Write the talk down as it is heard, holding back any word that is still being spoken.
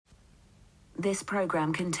This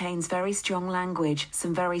program contains very strong language,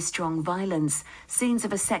 some very strong violence, scenes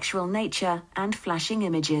of a sexual nature, and flashing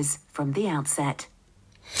images from the outset.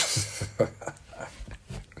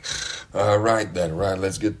 Right then,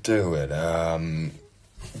 let's get to it.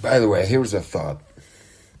 By the way, here's a thought.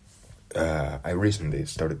 I recently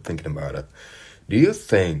started thinking about it. Do you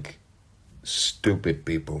think stupid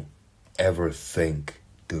people ever think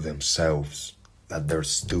to themselves that they're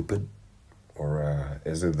stupid? Or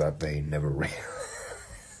is it that they never realize?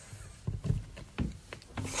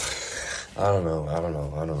 I don't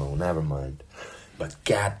know, never mind. But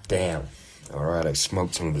goddamn, alright, I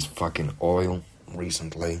smoked some of this fucking oil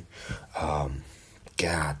recently.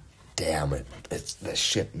 God damn it. The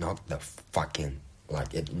shit knocked the fucking,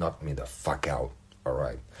 it knocked me the fuck out,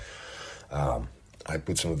 alright. I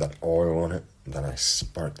put some of that oil on it, then I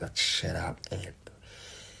sparked that shit up, and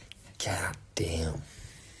god damn.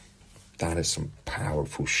 That is some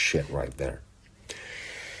powerful shit right there.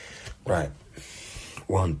 Right.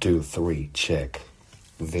 1, 2, 3, check.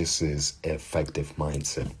 This is Effective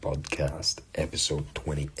Mindset Podcast, episode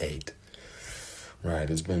 28. Right,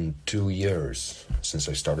 it's been 2 years since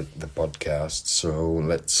I started the podcast, so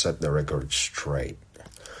let's set the record straight.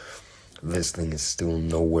 This thing is still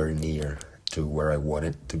nowhere near to where I want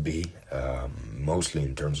it to be, mostly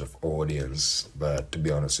in terms of audience, but to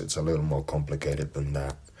be honest, it's a little more complicated than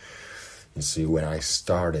that. You see, when I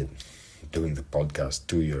started doing the podcast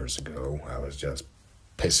 2 years ago, I was just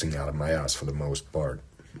pissing out of my ass for the most part.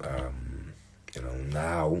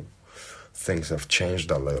 Now things have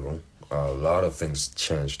changed a little. A lot of things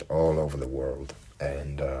changed all over the world.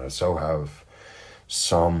 And so have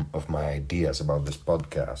some of my ideas about this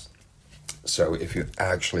podcast. So if you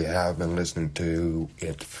actually have been listening to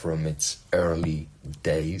it from its early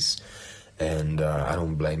days, and I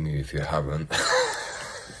don't blame you if you haven't.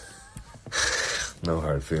 No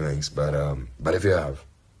hard feelings, but if you have,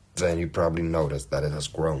 then you probably noticed that it has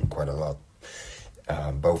grown quite a lot.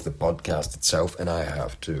 Both the podcast itself and I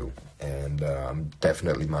have too. And I'm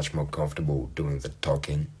definitely much more comfortable doing the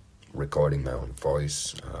talking, recording my own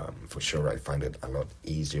voice. For sure, I find it a lot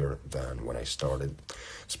easier than when I started.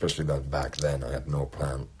 Especially that back then I had no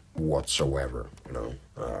plan whatsoever,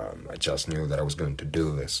 I just knew that I was going to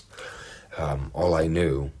do this. All I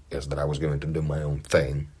knew is that I was going to do my own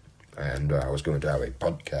thing. And I was going to have a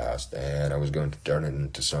podcast, and I was going to turn it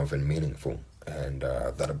into something meaningful. And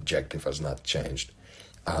that objective has not changed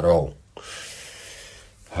at all.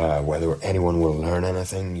 Whether anyone will learn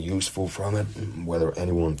anything useful from it, whether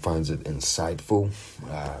anyone finds it insightful,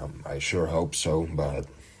 I sure hope so, but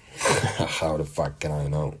how the fuck can I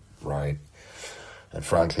know, right? And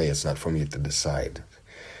frankly, it's not for me to decide.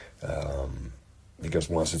 Because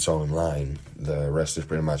once it's online, the rest is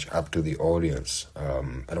pretty much up to the audience.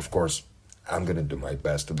 And of course, I'm going to do my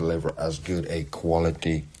best to deliver as good a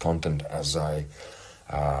quality content as I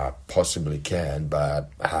possibly can,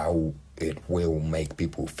 but how it will make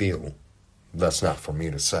people feel, that's not for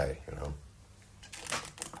me to say,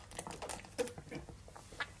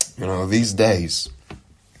 These days,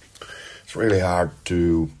 it's really hard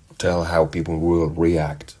to tell how people will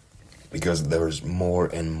react, because there's more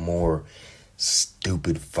and more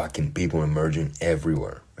stupid fucking people emerging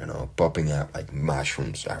everywhere, popping out like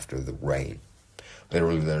mushrooms after the rain.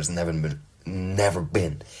 Literally, there's never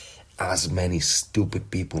been as many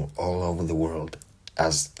stupid people all over the world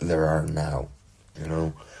as there are now,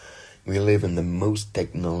 We live in the most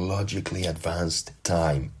technologically advanced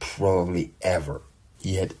time probably ever.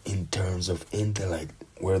 Yet, in terms of intellect,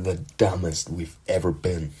 we're the dumbest we've ever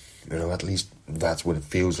been. At least that's what it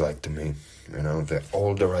feels like to me. The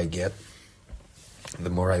older I get, the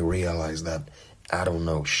more I realize that I don't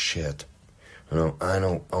know shit. I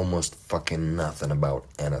know almost fucking nothing about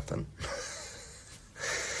anything.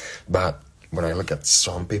 But when I look at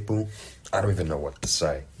some people, I don't even know what to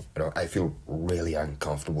say. I feel really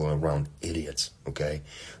uncomfortable around idiots, okay?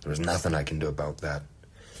 There's nothing I can do about that.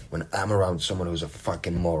 When I'm around someone who's a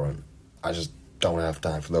fucking moron, I just don't have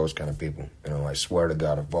time for those kind of people. I swear to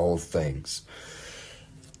God, of all things,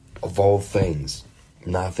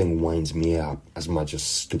 nothing winds me up as much as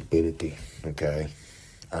stupidity, okay?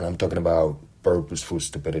 And I'm talking about purposeful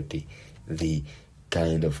stupidity, the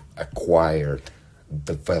kind of acquired,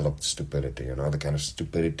 developed stupidity, the kind of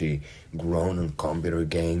stupidity grown in computer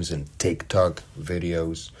games and TikTok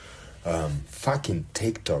videos. Fucking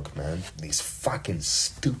TikTok, man. These fucking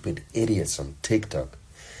stupid idiots on TikTok.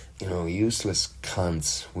 Useless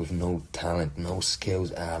cunts with no talent, no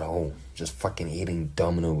skills at all. Just fucking eating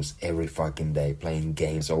Dominoes every fucking day, playing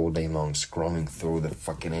games all day long, scrolling through the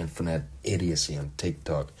fucking infinite idiocy on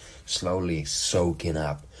TikTok, slowly soaking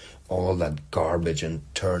up all that garbage and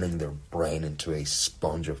turning their brain into a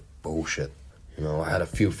sponge of bullshit. You know, I had a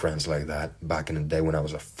few friends like that back in the day when I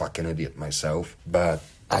was a fucking idiot myself, but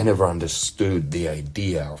I never understood the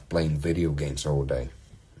idea of playing video games all day.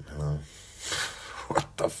 You know? What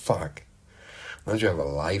the fuck? Don't you have a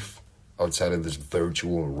life outside of this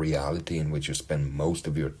virtual reality in which you spend most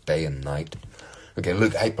of your day and night? Okay,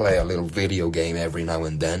 look, I play a little video game every now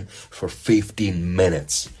and then for 15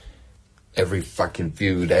 minutes every fucking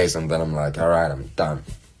few days, and then I'm like, alright, I'm done.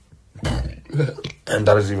 And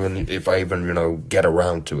that is even if I even, you know, get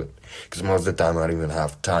around to it. Because most of the time I don't even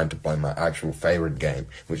have time to play my actual favorite game,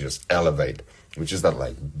 which is Elevate, which is that,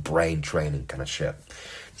 like, brain training kind of shit.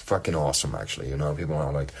 It's fucking awesome, actually, you know. People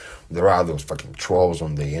are like, there are those fucking trolls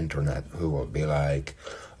on the internet who will be like,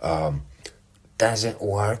 does it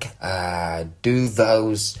work? Do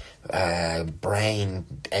those brain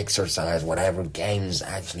exercise, whatever games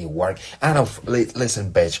actually work? I don't,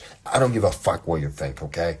 listen, bitch, I don't give a fuck what you think,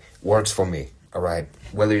 okay? Works for me, alright?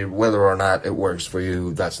 Whether or not it works for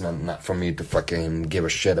you, that's not for me to fucking give a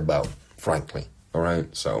shit about, frankly,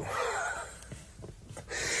 alright? So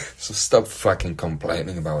stop fucking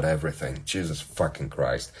complaining about everything. Jesus fucking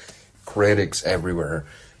Christ. Critics everywhere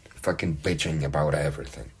fucking bitching about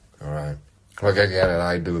everything, alright? Like, I get it,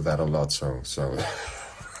 I do that a lot, so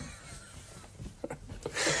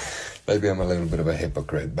maybe I'm a little bit of a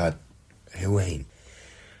hypocrite, but who ain't?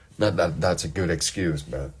 Not that that's a good excuse,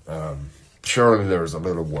 but surely there's a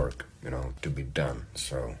little work, you know, to be done,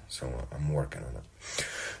 so I'm working on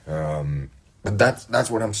it. But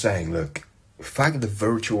that's what I'm saying. Look, fuck the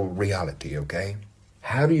virtual reality, okay?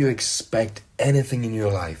 How do you expect anything in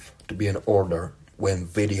your life to be in order when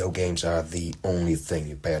video games are the only thing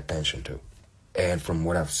you pay attention to? And from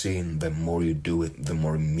what I've seen, the more you do it, the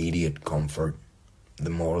more immediate comfort, the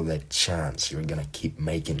more the chance you're gonna keep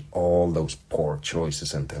making all those poor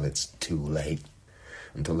choices until it's too late.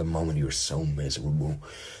 Until the moment you're so miserable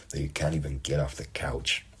that you can't even get off the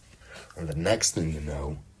couch. And the next thing you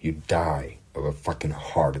know, you die of a fucking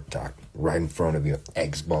heart attack right in front of your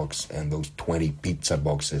Xbox and those 20 pizza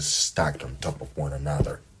boxes stacked on top of one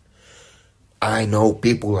another. I know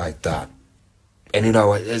people like that. And you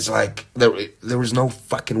know, it's like, there is no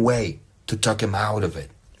fucking way to talk him out of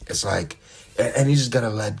it. It's like, and you just gotta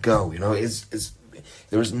let go, you know,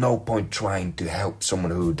 there's no point trying to help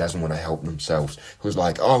someone who doesn't want to help themselves, who's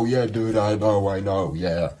like, oh yeah, dude, I know,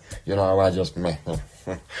 yeah, you know, I just,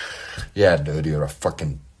 yeah, dude, you're a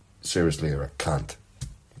fucking, seriously, you're a cunt.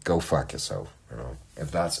 Go fuck yourself, you know. If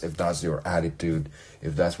that's your attitude,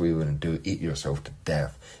 if that's what you're gonna do, eat yourself to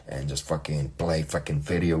death and just fucking play fucking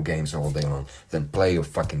video games all day long, then play your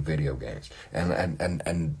fucking video games. And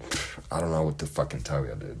I don't know what to fucking tell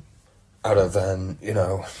you, dude. Other than, you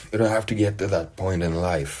know, you don't have to get to that point in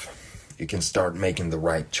life. You can start making the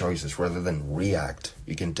right choices rather than react.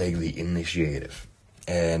 You can take the initiative.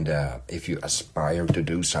 And if you aspire to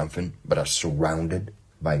do something but are surrounded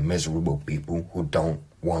by miserable people who don't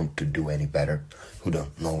want to do any better, who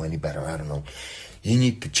don't know any better, I don't know, you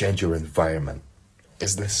need to change your environment.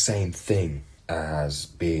 It's the same thing as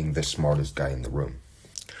being the smartest guy in the room.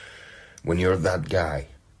 When you're that guy,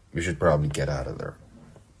 you should probably get out of there.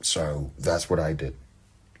 So that's what I did.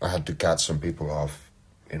 I had to cut some people off,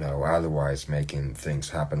 you know, otherwise making things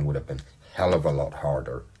happen would have been hell of a lot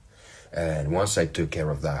harder. And once I took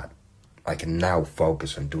care of that, I can now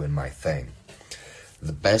focus on doing my thing.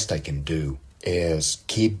 The best I can do is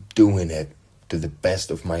keep doing it to the best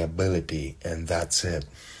of my ability, and that's it.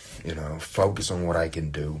 You know, focus on what I can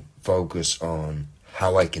do, focus on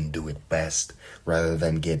how I can do it best, rather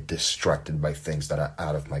than get distracted by things that are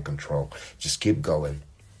out of my control. Just keep going.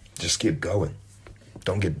 Just keep going.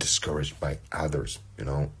 Don't get discouraged by others, you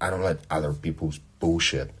know. I don't let other people's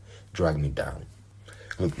bullshit drag me down.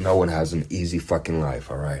 Look, no one has an easy fucking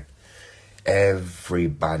life, alright?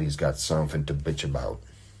 Everybody's got something to bitch about.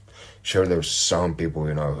 Sure, there's some people,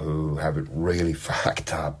 you know, who have it really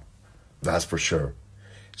fucked up. That's for sure.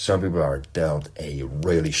 Some people are dealt a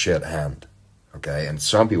really shit hand, okay? And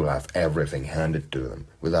some people have everything handed to them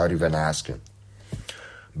without even asking.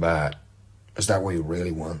 But is that what you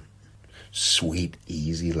really want? Sweet,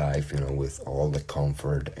 easy life, you know, with all the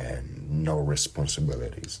comfort and no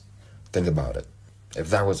responsibilities. Think about it. If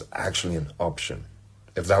that was actually an option,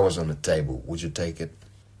 if that was on the table, would you take it?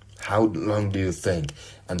 How long do you think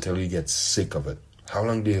until you get sick of it? How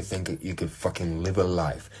long do you think you could fucking live a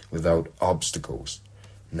life without obstacles,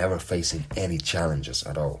 never facing any challenges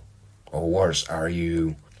at all? Or worse, are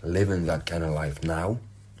you living that kind of life now?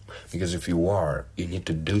 Because if you are, you need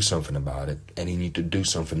to do something about it, and you need to do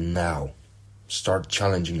something now. Start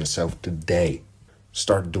challenging yourself today.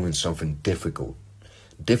 Start doing something difficult.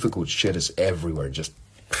 Difficult shit is everywhere. Just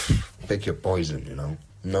pick your poison, you know.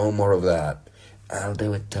 No more of that. I'll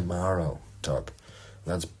do it tomorrow talk.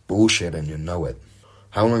 That's bullshit and you know it.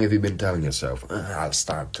 How long have you been telling yourself, I'll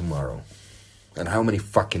start tomorrow? And how many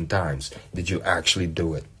fucking times did you actually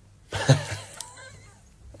do it?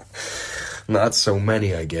 Not so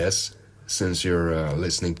many, I guess, since you're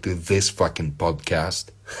listening to this fucking podcast.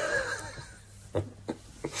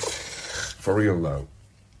 For real though,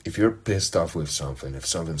 if you're pissed off with something, if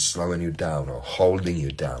something's slowing you down or holding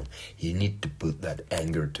you down, you need to put that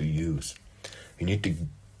anger to use. You need to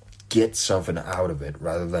get something out of it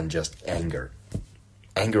rather than just anger.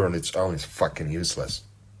 Anger on its own is fucking useless.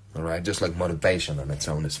 Alright? Just like motivation on its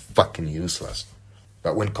own is fucking useless.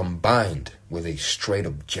 But when combined with a straight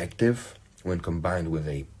objective, when combined with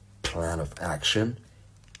a plan of action,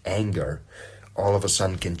 anger all of a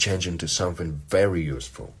sudden can change into something very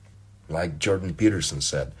useful. Like Jordan Peterson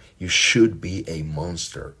said, you should be a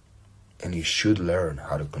monster and you should learn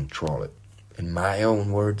how to control it. In my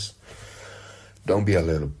own words, don't be a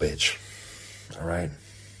little bitch. Alright?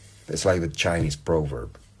 It's like the Chinese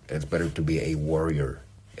proverb. It's better to be a warrior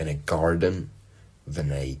in a garden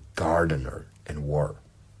than a gardener in war.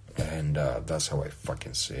 And that's how I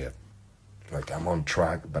fucking see it. Like, I'm on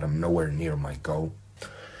track, but I'm nowhere near my goal.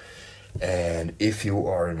 And if you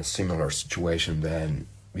are in a similar situation, then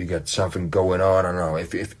you got something going on. I don't know.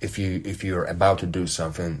 If you're about to do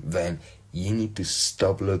something, then you need to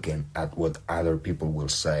stop looking at what other people will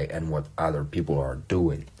say and what other people are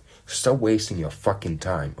doing. Stop wasting your fucking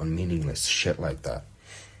time on meaningless shit like that.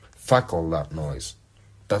 Fuck all that noise.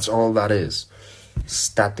 That's all that is.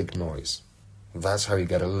 Static noise. That's how you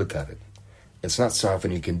gotta look at it. It's not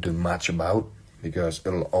something you can do much about because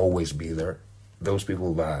it'll always be there. Those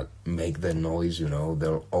people that make the noise, you know,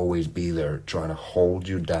 they'll always be there trying to hold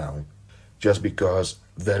you down just because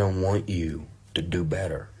they don't want you to do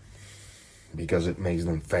better. Because it makes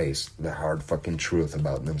them face the hard fucking truth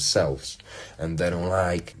about themselves. And they don't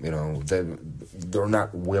like, you know, they're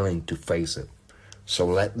not willing to face it. So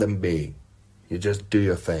let them be. You just do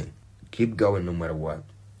your thing. Keep going no matter what.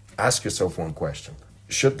 Ask yourself one question.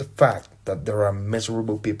 Should the fact that there are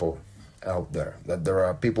miserable people out there, that there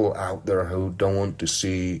are people out there who don't want to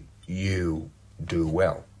see you do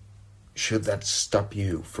well, should that stop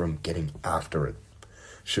you from getting after it?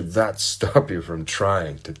 Should that stop you from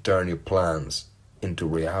trying to turn your plans into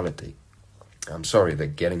reality? I'm sorry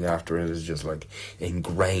that getting after it is just like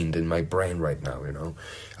ingrained in my brain right now, you know.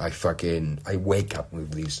 I wake up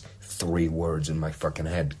with these 3 words in my fucking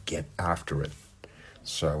head. Get after it.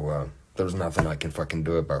 So, there's nothing I can fucking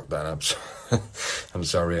do about that. I'm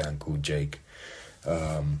sorry, Uncle Jake.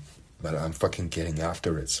 But I'm fucking getting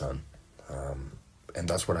after it, son. And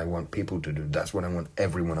that's what I want people to do. That's what I want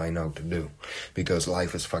everyone I know to do. Because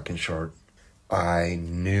life is fucking short. I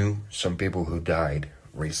knew some people who died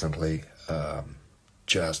recently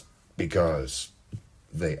just because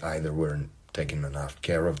they either weren't taking enough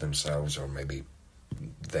care of themselves or maybe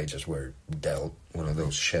they just were dealt one of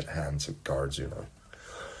those shit hands of cards, you know.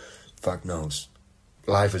 Fuck knows.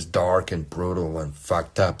 Life is dark and brutal and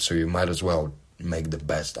fucked up, so you might as well make the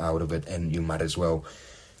best out of it, and you might as well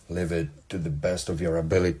live it to the best of your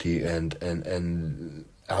ability and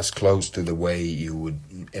as close to the way you would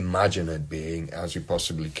imagine it being as you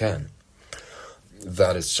possibly can.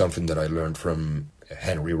 That is something that I learned from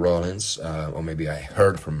Henry Rollins, or maybe I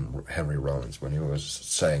heard from Henry Rollins when he was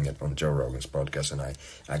saying it on Joe Rogan's podcast, and I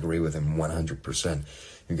agree with him 100%.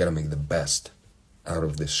 You gotta make the best out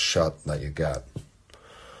of this shot that you got.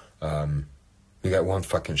 You got one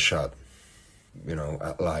fucking shot, you know,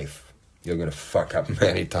 at life. You're gonna fuck up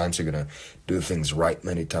many times. You're gonna do things right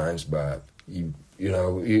many times, but you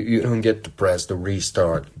don't get to press the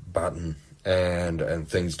restart button and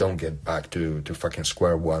things don't get back to fucking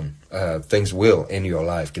square one. Things will in your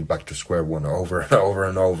life get back to square one over and over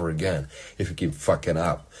and over again if you keep fucking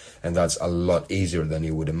up, and that's a lot easier than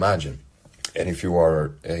you would imagine. And if you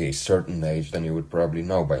are a certain age, then you would probably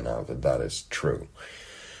know by now that that is true.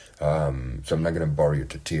 So I'm not gonna bore you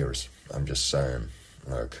to tears. I'm just saying,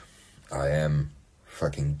 look, I am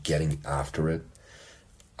fucking getting after it.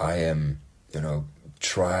 I am,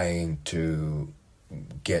 trying to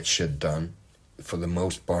get shit done. For the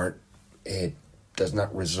most part, it does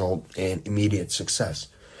not result in immediate success.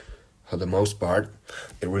 For the most part,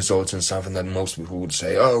 it results in something that most people would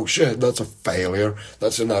say, oh shit, that's a failure.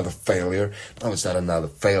 That's another failure. No, it's not another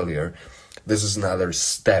failure. This is another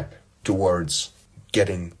step towards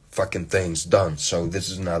getting fucking things done. So this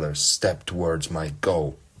is another step towards my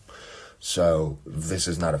goal. So this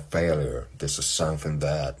is not a failure. This is something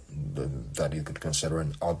that you could consider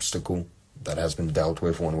an obstacle that has been dealt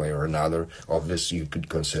with one way or another. Obviously, you could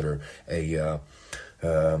consider a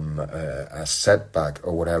setback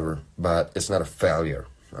or whatever, but it's not a failure,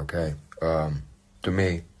 okay? To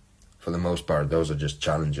me, for the most part, those are just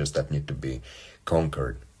challenges that need to be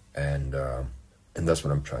conquered, and that's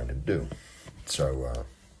what I'm trying to do.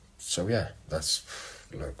 So yeah, that's,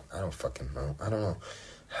 look, I don't fucking know. I don't know.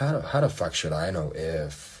 How the fuck should I know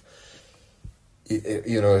if,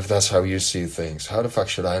 you know, if that's how you see things? How the fuck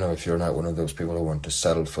should I know if you're not one of those people who want to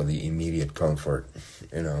settle for the immediate comfort?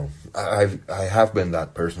 You know, I have been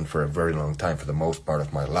that person for a very long time. For the most part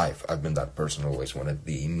of my life, I've been that person who always wanted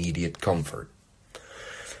the immediate comfort.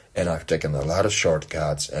 And I've taken a lot of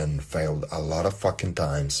shortcuts and failed a lot of fucking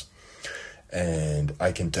times. And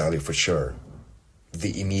I can tell you for sure,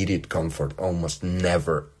 the immediate comfort almost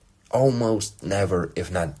never,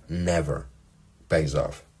 if not never, pays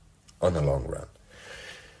off on the long run.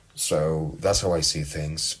 So that's how I see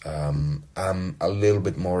things. I'm a little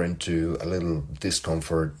bit more into a little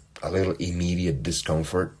discomfort, a little immediate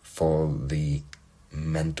discomfort for the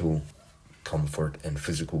mental comfort and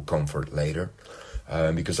physical comfort later.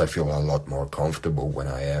 Because I feel a lot more comfortable when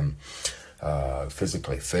I am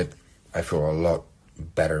physically fit. I feel a lot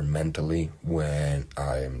better mentally when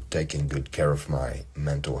I am taking good care of my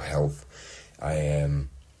mental health.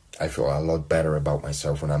 I feel a lot better about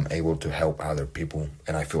myself when I'm able to help other people,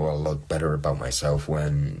 and I feel a lot better about myself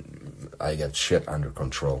when I get shit under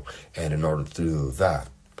control. And in order to do that,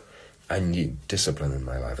 I need discipline in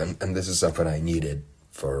my life, and this is something I needed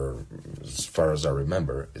for as far as I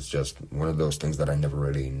remember. It's just one of those things that I never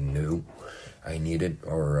really knew I needed,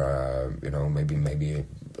 or you know, maybe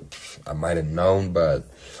I might have known, but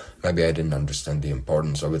maybe I didn't understand the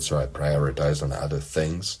importance of it, so I prioritized on other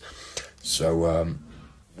things. So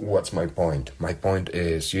what's my point? My point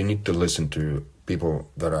is, you need to listen to people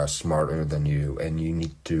that are smarter than you, and you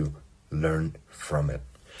need to learn from it.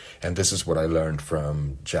 And this is what I learned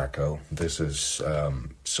from Jacko. This is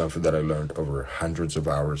something that I learned over hundreds of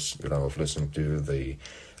hours, you know, of listening to the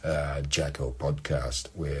Jacko podcast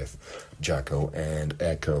with Jacko and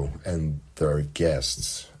Echo and their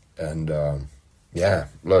guests. And yeah,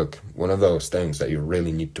 look, one of those things that you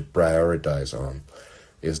really need to prioritize on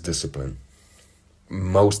is discipline.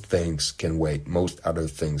 Most things can wait. Most other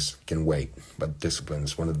things can wait. But discipline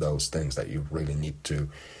is one of those things that you really need to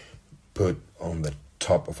put on the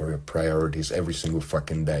top of your priorities every single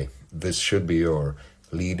fucking day. This should be your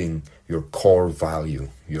core value,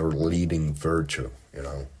 your leading virtue, you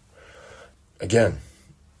know. Again,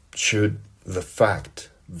 should the fact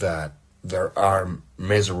that there are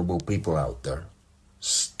miserable people out there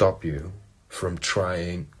stop you from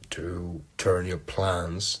trying to turn your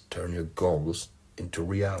plans, turn your goals into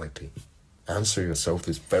reality? Answer yourself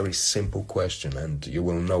this very simple question, and you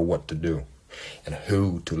will know what to do and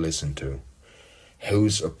who to listen to,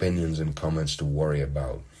 whose opinions and comments to worry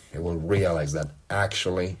about. You will realize that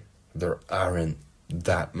actually there aren't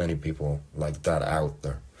that many people like that out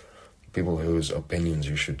there. People whose opinions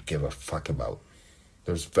you should give a fuck about.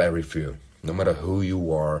 There's very few. No matter who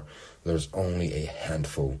you are, there's only a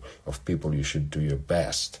handful of people you should do your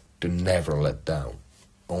best to never let down.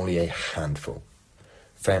 Only a handful.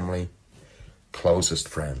 Family, closest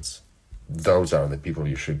friends. Those are the people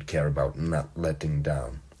you should care about not letting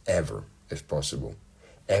down, ever, if possible.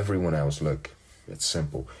 Everyone else, look, it's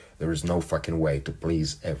simple. There is no fucking way to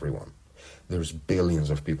please everyone. There's billions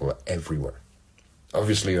of people everywhere.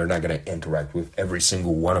 Obviously, you're not going to interact with every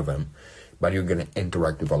single one of them, but you're going to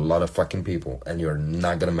interact with a lot of fucking people, and you're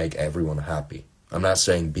not going to make everyone happy. I'm not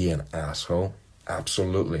saying be an asshole.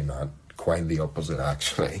 Absolutely not. Quite the opposite,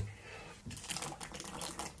 actually.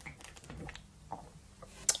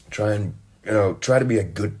 Try to be a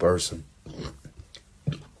good person.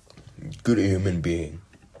 Good human being.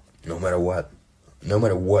 No matter what. No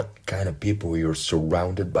matter what kind of people you're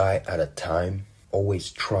surrounded by at a time,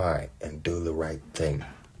 always try and do the right thing.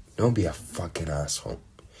 Don't be a fucking asshole.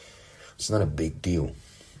 It's not a big deal.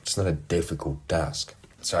 It's not a difficult task.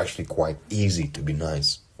 It's actually quite easy to be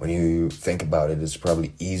nice. When you think about it, it's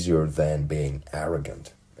probably easier than being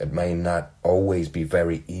arrogant. It may not always be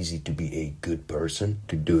very easy to be a good person,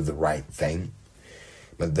 to do the right thing.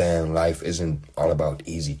 But then life isn't all about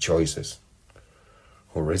easy choices.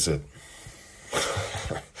 Or is it?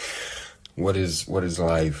 What is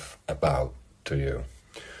life about to you?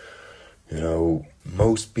 You know,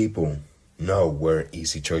 most people know where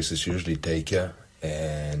easy choices usually take you,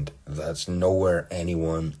 and that's nowhere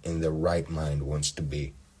anyone in their right mind wants to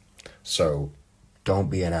be. So, don't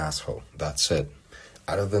be an asshole. That's it.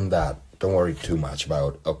 Other than that, don't worry too much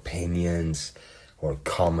about opinions or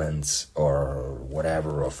comments or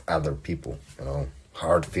whatever of other people, you know,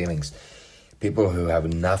 hard feelings. People who have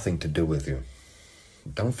nothing to do with you,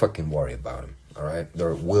 don't fucking worry about them, alright?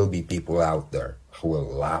 There will be people out there who will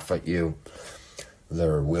laugh at you.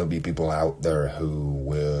 There will be people out there who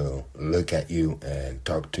will look at you and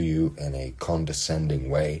talk to you in a condescending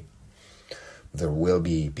way. There will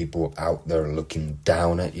be people out there looking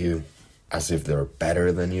down at you as if they're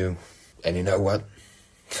better than you. And you know what?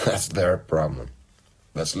 That's their problem.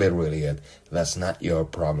 That's literally it. That's not your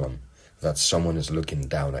problem. That someone is looking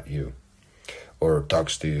down at you or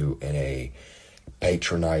talks to you in a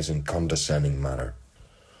patronizing, condescending manner.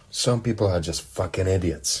 Some people are just fucking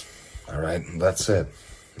idiots. Alright? That's it.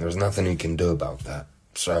 There's nothing you can do about that.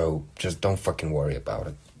 So just don't fucking worry about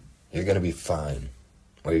it. You're gonna be fine.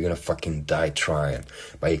 Or you're gonna fucking die trying.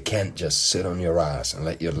 But you can't just sit on your ass and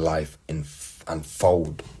let your life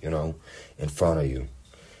unfold, in front of you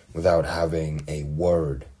without having a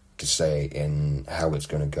word to say in how it's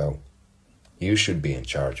gonna go. You should be in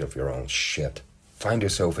charge of your own shit. Find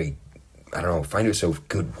yourself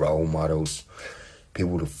good role models,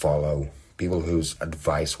 people to follow, people whose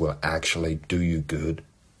advice will actually do you good,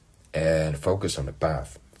 and focus on the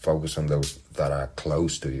path. Focus on those that are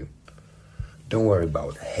close to you. Don't worry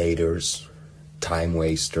about haters, time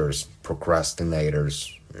wasters,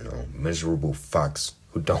 procrastinators, miserable fucks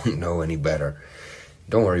who don't know any better.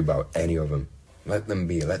 Don't worry about any of them. Let them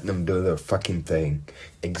be. Let them do their fucking thing.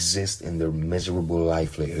 Exist in their miserable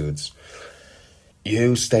livelihoods.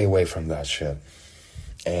 You stay away from that shit.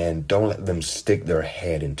 And don't let them stick their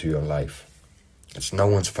head into your life. It's no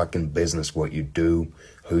one's fucking business what you do,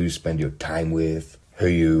 who you spend your time with, who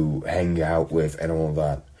you hang out with, and all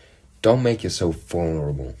that. Don't make yourself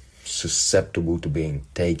vulnerable, susceptible to being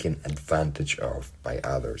taken advantage of by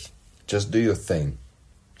others. Just do your thing.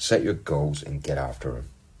 Set your goals and get after them.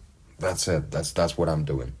 That's it. That's what I'm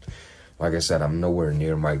doing. Like I said, I'm nowhere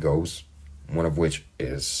near my goals. One of which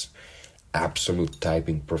is absolute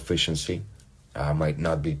typing proficiency. I might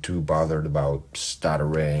not be too bothered about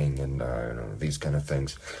stuttering and these kind of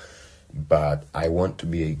things, but I want to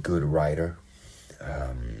be a good writer.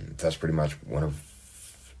 That's pretty much one of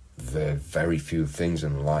the very few things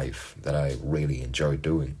in life that I really enjoy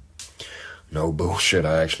doing. No bullshit,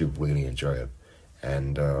 I actually really enjoy it,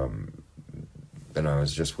 and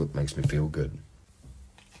it's just what makes me feel good.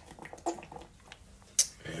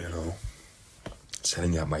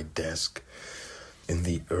 Sitting at my desk in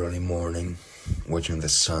the early morning, watching the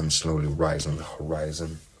sun slowly rise on the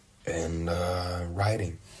horizon, and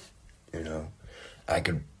writing. I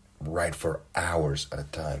could write for hours at a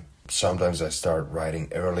time. Sometimes I start writing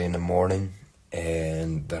early in the morning,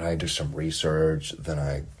 and then I do some research, then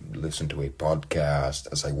I listen to a podcast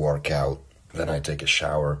as I work out, then I take a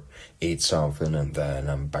shower, eat something, and then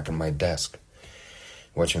I'm back at my desk,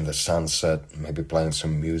 watching the sunset, maybe playing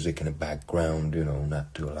some music in the background,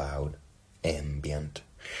 not too loud, ambient,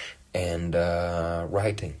 and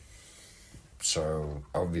writing. So,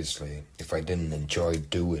 obviously, if I didn't enjoy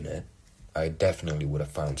doing it, I definitely would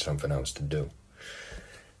have found something else to do.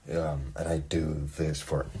 And I do this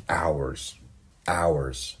for hours,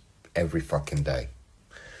 every fucking day.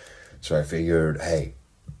 So I figured, hey,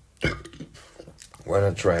 why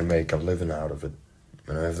not try and make a living out of it?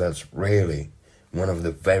 If that's really one of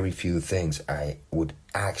the very few things I would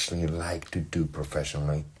actually like to do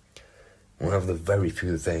professionally, one of the very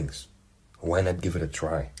few things, why not give it a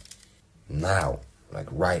try? Now, like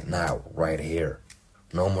right now, right here.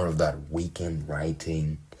 No more of that weekend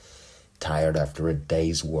writing, tired after a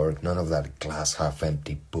day's work, none of that glass half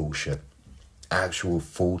empty bullshit. Actual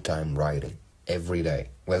full-time writing, every day,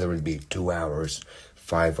 whether it be 2 hours,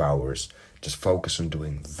 5 hours, just focus on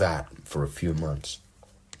doing that for a few months.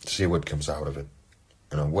 See what comes out of it.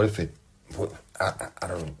 What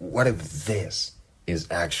if this is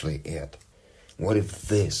actually it? What if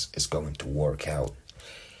this is going to work out?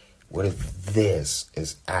 What if this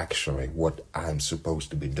is actually what I'm supposed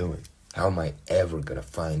to be doing? How am I ever gonna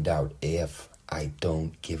find out if I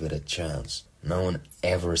don't give it a chance? No one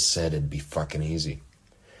ever said it'd be fucking easy.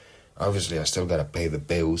 Obviously, I still gotta pay the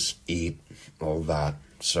bills, eat, all that.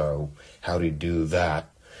 So, how do you do that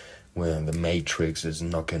when the Matrix is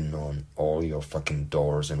knocking on all your fucking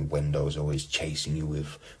doors and windows, always chasing you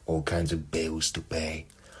with all kinds of bills to pay?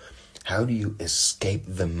 How do you escape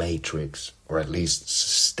the Matrix, or at least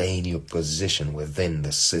sustain your position within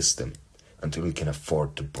the system until you can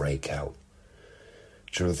afford to break out?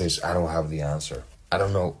 Truth is, I don't have the answer. I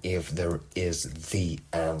don't know if there is the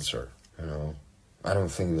answer, I don't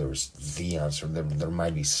think there's the answer. There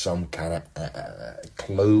might be some kind of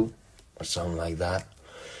clue or something like that.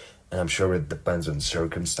 And I'm sure it depends on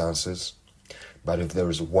circumstances. But if there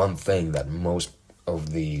is one thing that most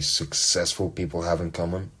of the successful people have in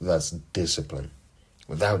common, that's discipline.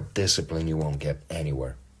 Without discipline, you won't get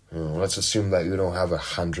anywhere. Let's assume that you don't have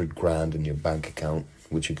 100 grand in your bank account,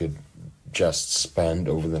 which you could just spend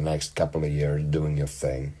over the next couple of years doing your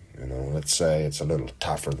thing. Let's say it's a little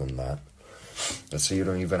tougher than that. Let's say you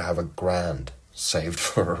don't even have $1,000 saved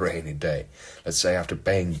for a rainy day. Let's say after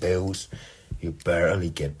paying bills, you barely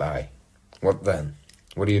get by. What then?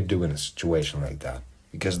 What do you do in a situation like that?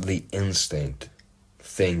 Because the instinct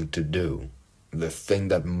thing to do, the thing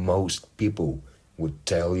that most people would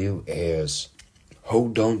tell you is,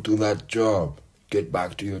 hold on to that job, get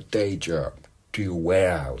back to your day job, to your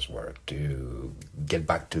warehouse work, to get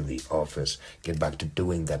back to the office, get back to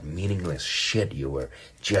doing that meaningless shit you were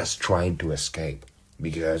just trying to escape.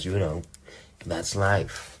 Because, that's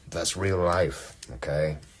life. That's real life,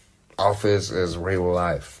 okay? Office is real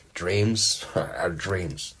life. Dreams are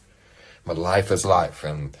dreams. But life is life,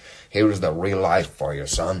 and here is the real life for you,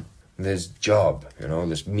 son. This job,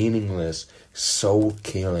 this meaningless,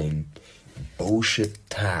 soul-killing, bullshit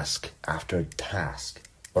task after task,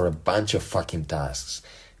 or a bunch of fucking tasks,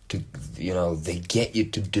 they get you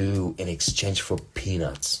to do in exchange for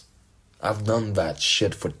peanuts. I've done that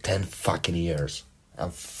shit for 10 fucking years.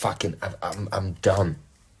 I'm done.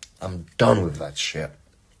 I'm done with that shit.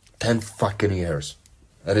 10 fucking years.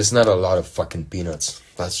 And it's not a lot of fucking peanuts.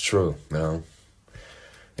 That's true,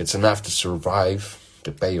 It's enough to survive,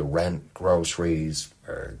 to pay your rent, groceries,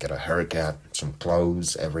 or get a haircut, some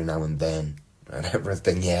clothes every now and then. And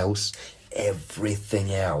everything else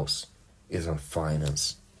is on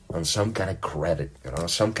finance. On some kind of credit,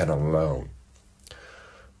 some kind of loan.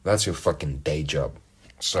 That's your fucking day job.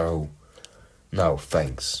 So, no,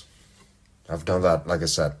 thanks. I've done that, like I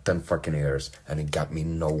said, 10 fucking years, and it got me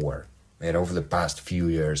nowhere. And over the past few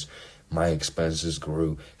years, my expenses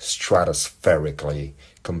grew stratospherically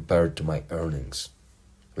compared to my earnings.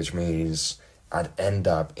 Which means I'd end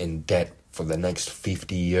up in debt for the next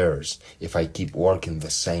 50 years if I keep working the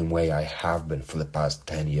same way I have been for the past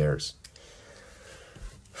 10 years.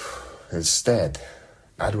 Instead,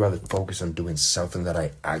 I'd rather focus on doing something that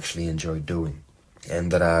I actually enjoy doing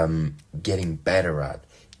and that I'm getting better at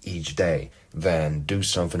each day than do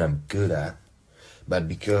something I'm good at, but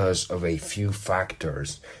because of a few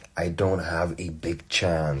factors, I don't have a big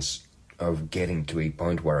chance of getting to a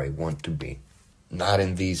point where I want to be. Not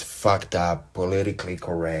in these fucked up, politically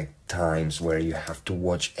correct times where you have to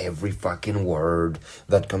watch every fucking word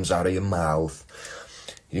that comes out of your mouth.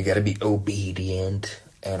 You gotta be obedient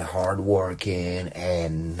and hardworking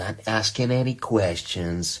and not asking any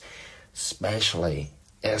questions. Especially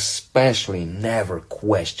never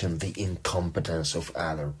question the incompetence of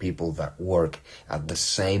other people that work at the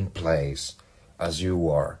same place as you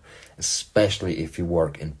are. Especially if you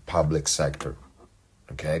work in public sector.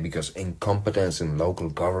 Okay, because incompetence in local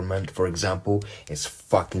government, for example, is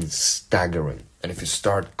fucking staggering. And if you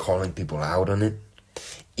start calling people out on it,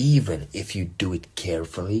 even if you do it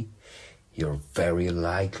carefully, you're very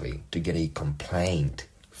likely to get a complaint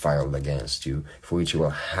filed against you, for which you will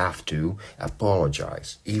have to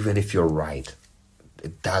apologize. Even if you're right,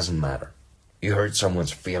 it doesn't matter. You hurt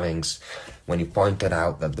someone's feelings when you pointed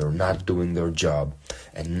out that they're not doing their job,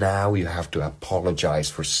 and now you have to apologize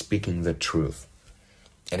for speaking the truth.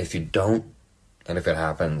 And if you don't, and if it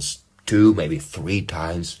happens 2, maybe 3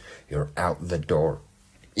 times, you're out the door.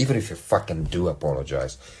 Even if you fucking do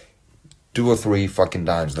apologize, 2 or 3 fucking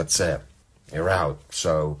times, that's it. You're out.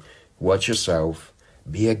 So, watch yourself.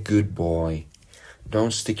 Be a good boy.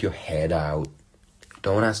 Don't stick your head out.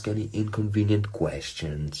 Don't ask any inconvenient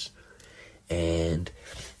questions. And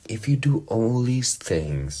if you do all these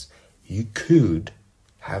things, you could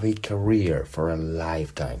have a career for a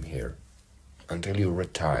lifetime here. Until you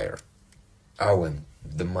retire. Oh, and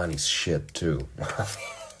the money's shit too.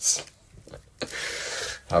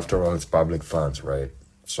 After all, it's public funds, right?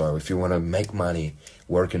 So if you want to make money,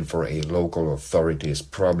 working for a local authority is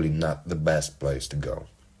probably not the best place to go.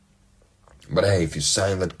 But hey, if you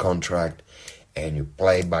sign that contract and you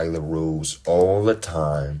play by the rules all the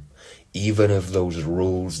time, even if those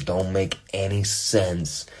rules don't make any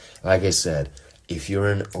sense, like I said, if you're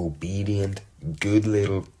an obedient, good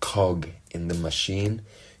little cog in the machine,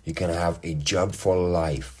 you can have a job for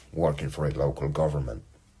life working for a local government.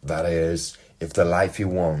 That is, if the life you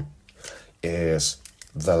want is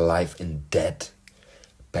the life in debt,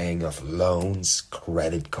 paying off loans,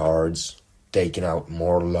 credit cards, taking out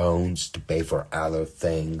more loans to pay for other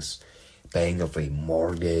things, paying off a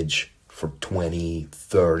mortgage for 20,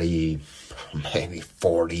 30, maybe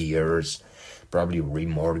 40 years, probably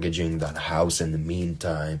remortgaging that house in the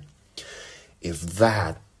meantime. If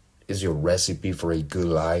that is your recipe for a good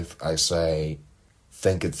life, I say,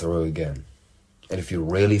 think it through again. And if you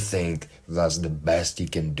really think that's the best you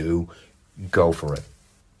can do, go for it.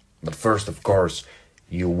 But first, of course,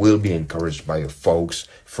 you will be encouraged by your folks,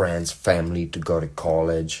 friends, family to go to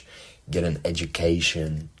college, get an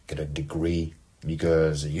education, get a degree.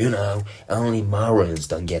 Because, only morons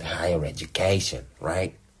don't get higher education,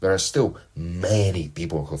 right? There are still many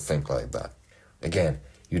people who think like that. Again,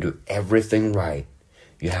 you do everything right,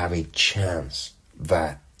 you have a chance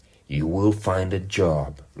that you will find a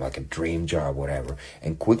job, like a dream job, whatever,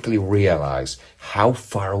 and quickly realize how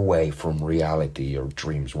far away from reality your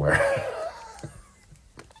dreams were.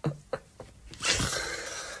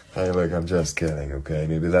 Hey, look, I'm just kidding, okay?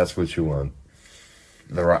 Maybe that's what you want.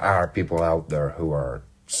 There are people out there who are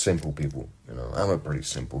simple people. I'm a pretty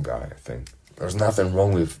simple guy, I think. There's nothing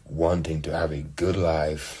wrong with wanting to have a good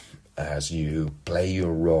life as you play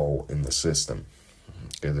your role in the system.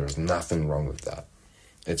 Okay, there's nothing wrong with that.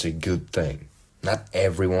 It's a good thing. Not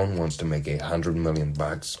everyone wants to make $100 million,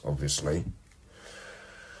 obviously.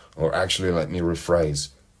 Or actually, let me rephrase.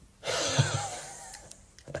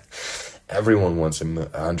 Everyone wants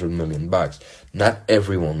 $100 million. Not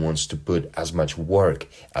everyone wants to put as much work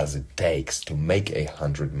as it takes to make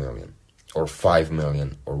 $100 million, or 5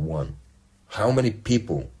 million, or 1. How many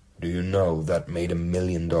people do you know that made $1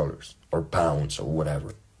 million, or pounds, or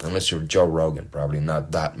whatever? Unless you're Joe Rogan, probably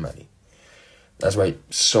not that many. That's why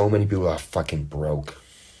so many people are fucking broke.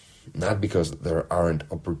 Not because there aren't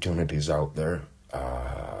opportunities out there,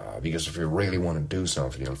 because if you really want to do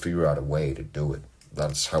something, you'll figure out a way to do it.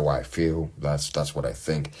 That's how I feel, that's what I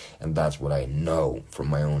think, and that's what I know from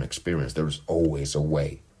my own experience. There's always a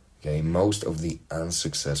way, okay? Most of the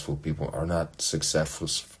unsuccessful people are not successful.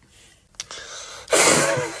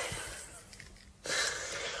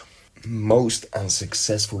 Most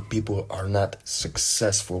unsuccessful people are not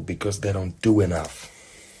successful because they don't do enough,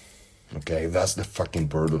 okay? That's the fucking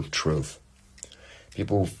brutal truth.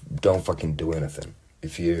 People don't fucking do anything.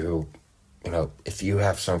 If you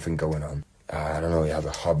have something going on, I don't know, you have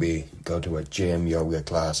a hobby, go to a gym, yoga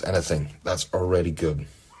class, anything, that's already good.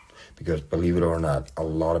 Because believe it or not, a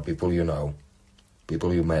lot of people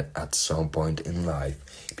people you met at some point in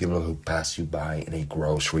life, people who pass you by in a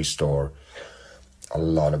grocery store, a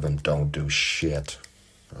lot of them don't do shit.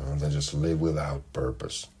 They just live without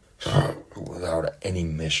purpose, without any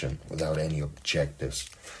mission, without any objectives.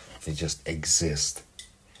 They just exist.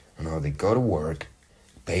 They go to work,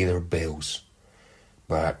 pay their bills,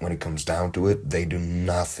 but when it comes down to it, they do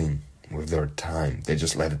nothing with their time. They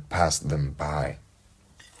just let it pass them by.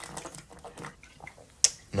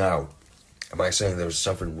 Now, am I saying there's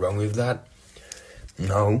something wrong with that?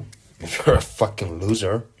 No, if you're a fucking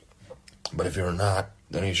loser. But if you're not,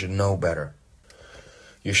 then you should know better.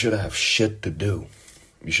 You should have shit to do.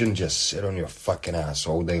 You shouldn't just sit on your fucking ass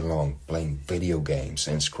all day long playing video games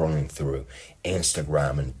and scrolling through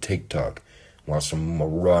Instagram and TikTok while some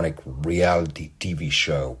moronic reality TV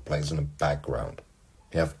show plays in the background.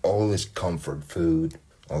 You have all this comfort food,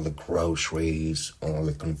 all the groceries, all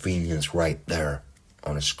the convenience right there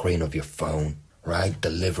on the screen of your phone, right?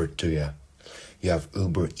 Delivered to you. You have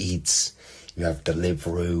Uber Eats, you have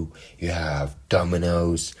Deliveroo, you have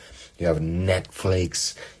Domino's, you have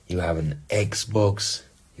Netflix, you have an Xbox,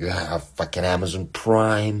 you have fucking Amazon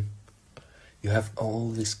Prime. You have all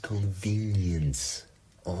this convenience,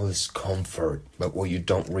 all this comfort, but what you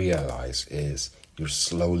don't realize is you're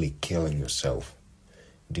slowly killing yourself,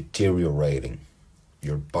 deteriorating,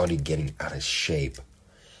 your body getting out of shape,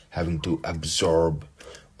 having to absorb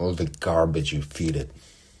all the garbage you feed it.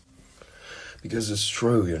 Because it's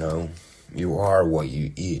true, you are what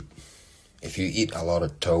you eat. If you eat a lot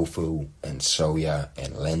of tofu and soya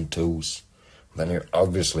and lentils, then you're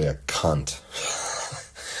obviously a cunt.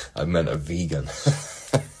 I meant a vegan.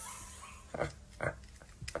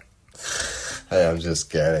 Hey, I'm just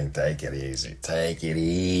kidding. Take it easy. Take it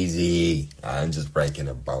easy. I'm just breaking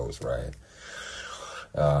the bows, right?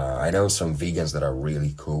 I know some vegans that are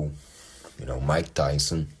really cool. Mike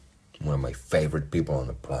Tyson, one of my favorite people on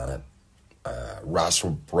the planet.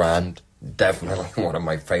 Russell Brand, definitely one of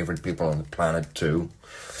my favorite people on the planet too.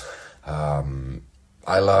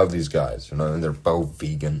 I love these guys, and they're both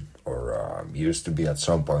vegan or used to be at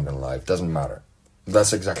some point in life. Doesn't matter.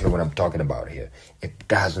 That's exactly what I'm talking about here. It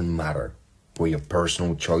doesn't matter what your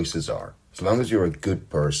personal choices are. As long as you're a good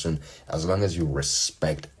person, as long as you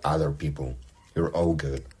respect other people, you're all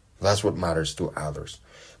good. That's what matters to others.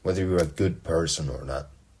 Whether you're a good person or not.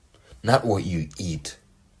 Not what you eat.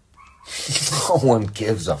 No one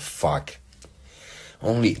gives a fuck.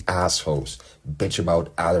 Only assholes bitch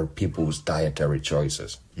about other people's dietary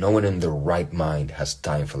choices. No one in their right mind has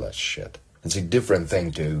time for that shit. It's a different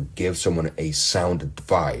thing to give someone a sound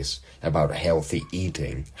advice about healthy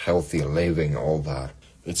eating, healthy living, all that.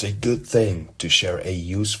 It's a good thing to share a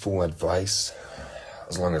useful advice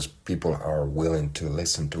as long as people are willing to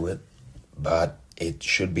listen to it. But it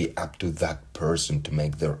should be up to that person to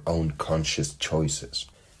make their own conscious choices.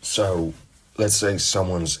 So, let's say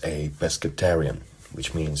someone's a pescatarian,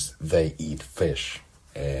 which means they eat fish.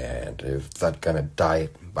 And if that kind of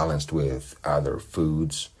diet balanced with other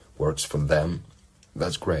foods works for them,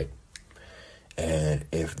 that's great. And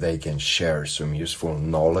if they can share some useful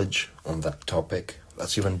knowledge on that topic,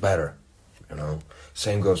 that's even better, you know.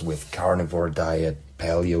 Same goes with carnivore diet,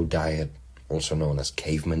 paleo diet, also known as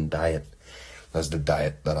caveman diet. That's the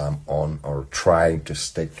diet that I'm on or trying to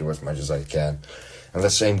stick to as much as I can. And the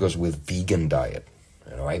same goes with vegan diet.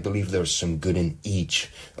 You know, I believe there's some good in each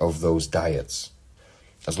of those diets,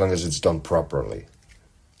 as long as it's done properly.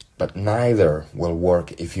 But neither will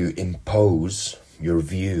work if you impose your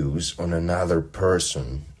views on another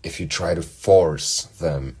person, if you try to force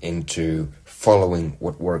them into following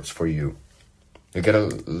what works for you. You gotta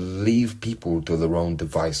leave people to their own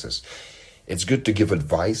devices. It's good to give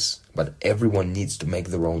advice, but everyone needs to make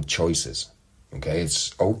their own choices. Okay,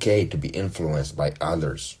 it's okay to be influenced by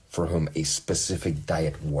others for whom a specific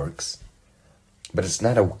diet works. But it's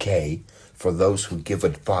not okay for those who give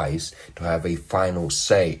advice to have a final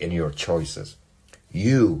say in your choices.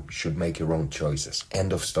 You should make your own choices.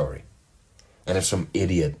 End of story. And if some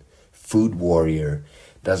idiot food warrior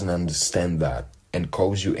doesn't understand that and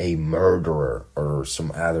calls you a murderer or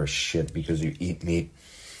some other shit because you eat meat,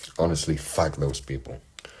 honestly, fuck those people.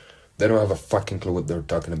 They don't have a fucking clue what they're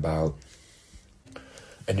talking about.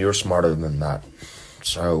 And you're smarter than that.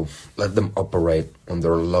 So let them operate on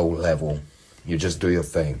their low level. You just do your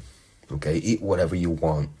thing. Okay? Eat whatever you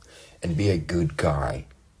want. And be a good guy.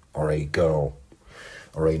 Or a girl.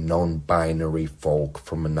 Or a non-binary folk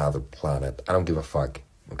from another planet. I don't give a fuck.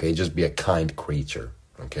 Okay? Just be a kind creature.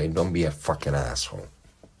 Okay? Don't be a fucking asshole.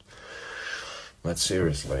 But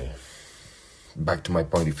seriously. Back to my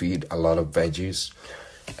point, if you eat a lot of veggies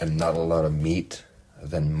and not a lot of meat,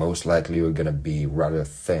 then most likely you're gonna be rather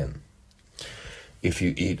thin. If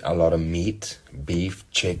you eat a lot of meat, beef,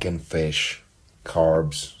 chicken, fish,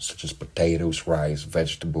 carbs such as potatoes, rice,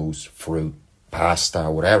 vegetables, fruit, pasta,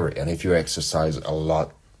 whatever, and if you exercise a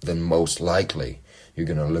lot, then most likely you're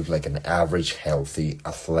gonna look like an average, healthy,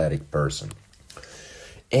 athletic person.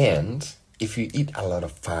 And if you eat a lot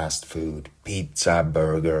of fast food, pizza,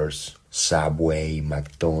 burgers, Subway,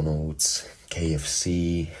 McDonald's,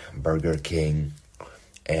 KFC, Burger King,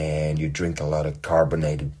 and you drink a lot of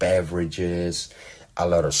carbonated beverages, a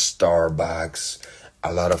lot of Starbucks,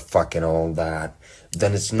 a lot of fucking all that,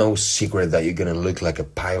 then it's no secret that you're gonna look like a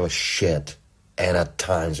pile of shit, and at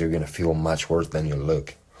times you're gonna feel much worse than you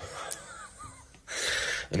look.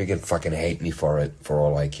 And you can fucking hate me for it, for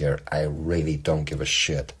all I care. I really don't give a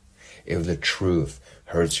shit. If the truth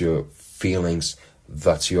hurts your feelings,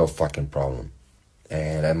 that's your fucking problem.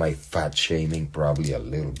 And am I fat shaming? Probably a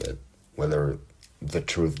little bit. Whether the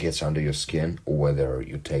truth gets under your skin or whether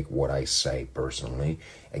you take what I say personally,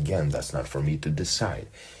 again, that's not for me to decide.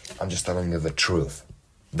 I'm just telling you the truth.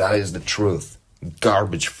 That is the truth.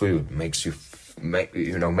 Garbage food makes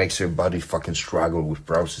your body fucking struggle with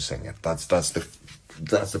processing it. That's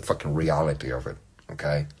the fucking reality of it.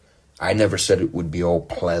 Okay? I never said it would be all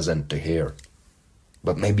pleasant to hear.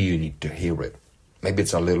 But maybe you need to hear it. Maybe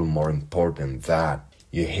it's a little more important that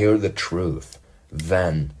you hear the truth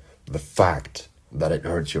than the fact that it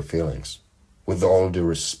hurts your feelings. With all due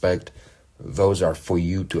respect, those are for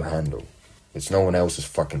you to handle. It's no one else's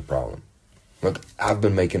fucking problem. Look, I've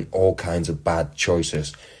been making all kinds of bad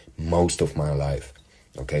choices most of my life.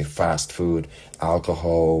 Okay, fast food,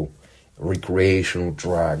 alcohol, recreational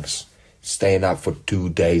drugs, staying up for 2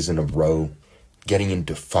 days in a row, getting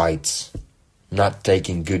into fights, not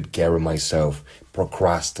taking good care of myself,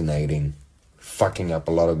 procrastinating, fucking up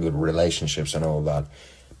a lot of good relationships and all that.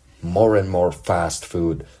 More and more fast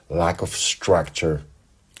food, lack of structure,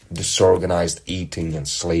 disorganized eating and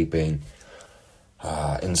sleeping,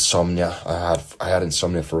 insomnia. I had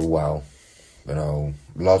insomnia for a while. You know,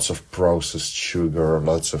 lots of processed sugar,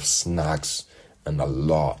 lots of snacks, and a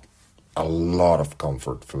lot of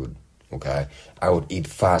comfort food. Okay, I would eat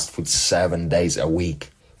fast food 7 days a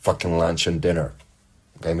week, fucking lunch and dinner.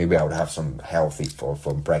 Okay, maybe I would have some healthy for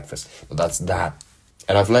breakfast, but that's that.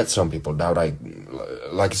 And I've let some people down.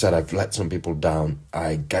 Like I said, I've let some people down.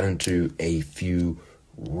 I got into a few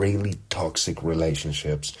really toxic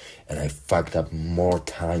relationships, and I fucked up more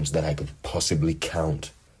times than I could possibly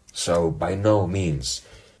count. So by no means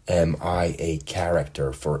am I a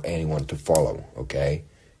character for anyone to follow, okay?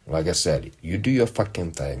 Like I said, you do your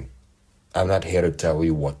fucking thing. I'm not here to tell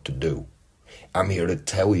you what to do. I'm here to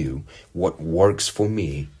tell you what works for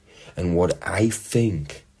me and what I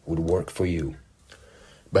think would work for you.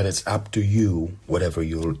 But it's up to you, whatever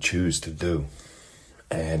you'll choose to do.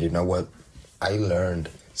 And you know what? I learned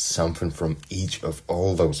something from each of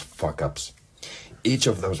all those fuck-ups. Each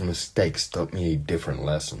of those mistakes taught me a different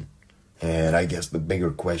lesson. And I guess the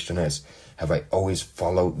bigger question is, have I always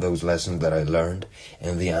followed those lessons that I learned?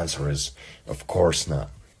 And the answer is, of course not.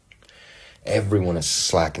 Everyone is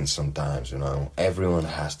slacking sometimes, Everyone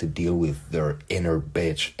has to deal with their inner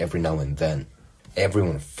bitch every now and then.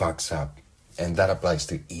 Everyone fucks up. And that applies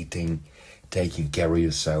to eating, taking care of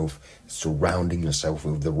yourself, surrounding yourself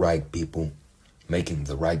with the right people, making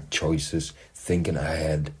the right choices, thinking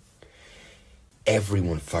ahead.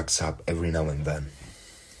 Everyone fucks up every now and then.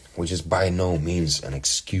 Which is by no means an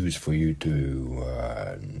excuse for you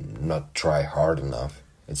to not try hard enough.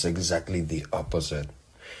 It's exactly the opposite.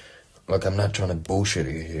 Look, I'm not trying to bullshit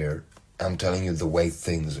you here. I'm telling you the way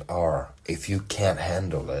things are. If you can't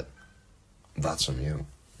handle it, that's on you.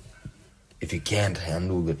 If you can't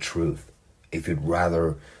handle the truth, if you'd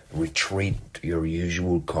rather retreat to your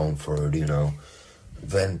usual comfort,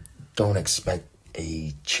 then don't expect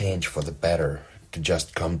a change for the better to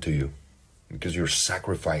just come to you. Because you're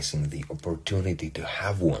sacrificing the opportunity to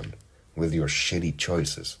have one with your shitty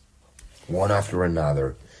choices. One after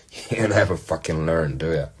another, you never fucking learn,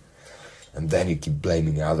 do you? And then you keep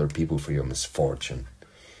blaming other people for your misfortune.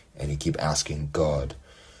 And you keep asking God,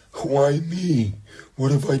 why me?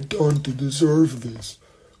 What have I done to deserve this?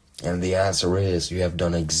 And the answer is, you have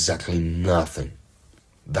done exactly nothing.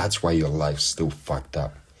 That's why your life's still fucked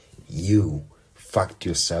up. You fucked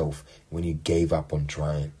yourself when you gave up on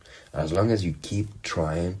trying. As long as you keep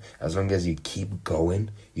trying, as long as you keep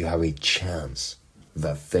going, you have a chance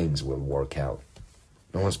that things will work out.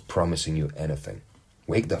 No one's promising you anything.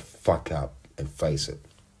 Wake the fuck up and face it.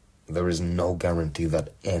 There is no guarantee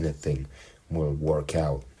that anything will work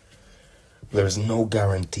out. There is no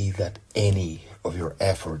guarantee that any of your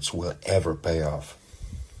efforts will ever pay off.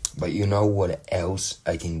 But you know what else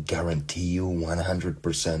I can guarantee you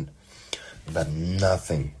 100%? That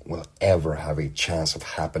nothing will ever have a chance of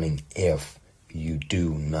happening if you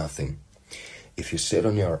do nothing. If you sit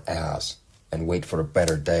on your ass and wait for a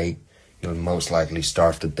better day, you'll most likely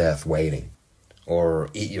starve to death waiting. Or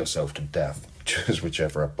eat yourself to death. Choose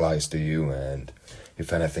whichever applies to you, and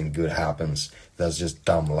if anything good happens, that's just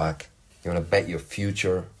dumb luck. You want to bet your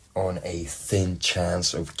future on a thin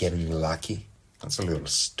chance of getting lucky? That's a little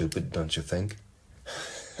stupid, don't you think?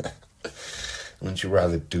 Wouldn't you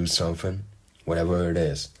rather do something? Whatever it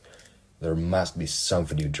is, there must be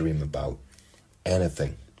something you dream about.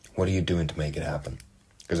 Anything. What are you doing to make it happen?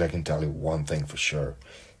 Because I can tell you one thing for sure.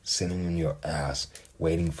 Sitting on your ass,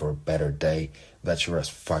 waiting for a better day, that sure as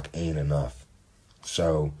fuck ain't enough.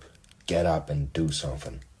 So, get up and do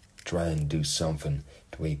something. Try and do something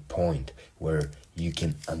to a point where you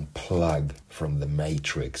can unplug from the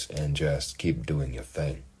matrix and just keep doing your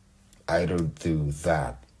thing. Either do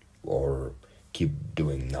that or keep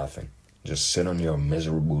doing nothing. Just sit on your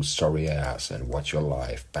miserable, sorry ass and watch your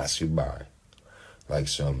life pass you by. Like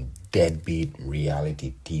some deadbeat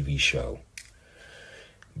reality TV show.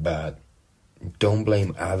 But don't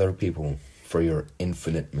blame other people for your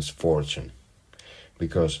infinite misfortune.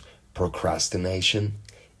 Because procrastination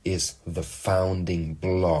is the founding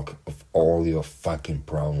block of all your fucking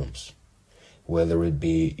problems. Whether it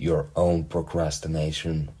be your own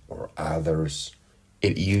procrastination or others,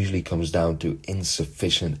 it usually comes down to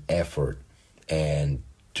insufficient effort and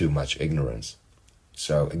too much ignorance.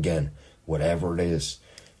 So again, whatever it is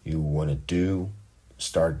you want to do,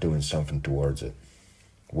 start doing something towards it.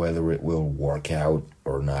 Whether it will work out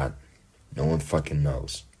or not, no one fucking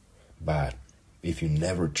knows. But if you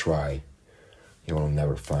never try, you will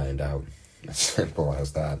never find out. As simple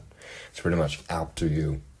as that. It's pretty much up to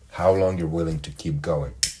you how long you're willing to keep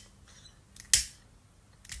going.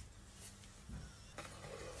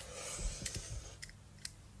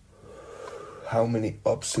 How many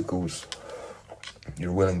obstacles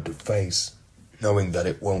you're willing to face, knowing that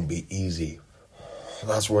it won't be easy.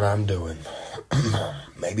 That's what I'm doing.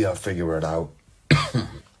 Maybe I'll figure it out.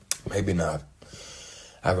 Maybe not.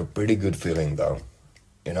 I have a pretty good feeling though.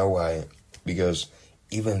 You know why? Because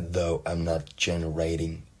even though I'm not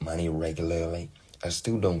generating money regularly, I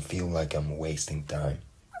still don't feel like I'm wasting time.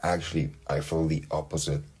 Actually, I feel the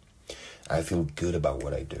opposite. I feel good about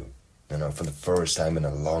what I do. For the first time in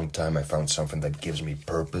a long time, I found something that gives me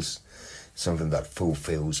purpose, something that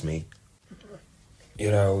fulfills me.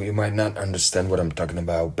 You might not understand what I'm talking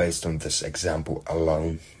about based on this example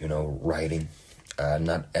alone, writing.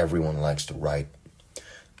 Not everyone likes to write.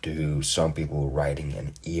 To some people, writing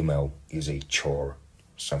an email is a chore,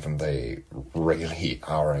 something they really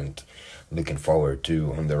aren't looking forward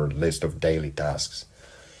to on their list of daily tasks.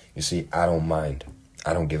 You see, I don't mind.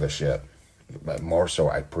 I don't give a shit. But more so,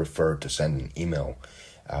 I prefer to send an email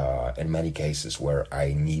in many cases where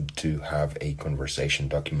I need to have a conversation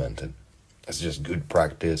documented. It's just good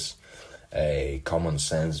practice, a common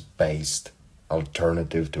sense based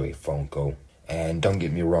alternative to a phone call. And don't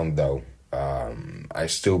get me wrong though, I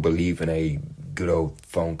still believe in a good old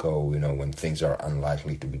phone call, when things are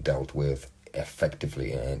unlikely to be dealt with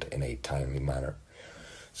effectively and in a timely manner.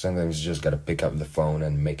 Sometimes you just gotta pick up the phone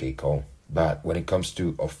and make a call. But when it comes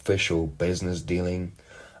to official business dealing,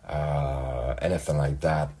 anything like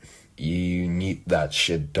that, you need that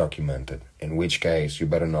shit documented. In which case, you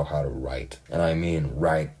better know how to write. And I mean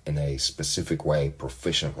write in a specific way,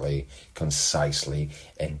 proficiently, concisely,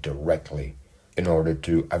 and directly, in order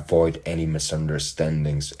to avoid any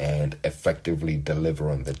misunderstandings and effectively deliver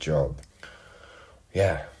on the job.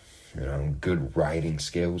 Yeah, good writing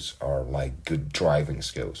skills are like good driving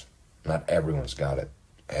skills. Not everyone's got it.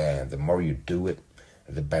 And the more you do it,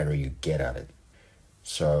 the better you get at it.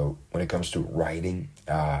 So when it comes to writing,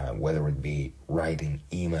 whether it be writing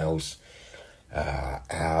emails,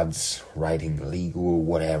 ads, writing legal,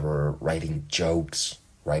 whatever, writing jokes,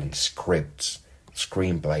 writing scripts,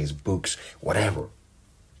 screenplays, books, whatever,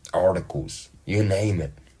 articles, you name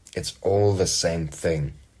it, it's all the same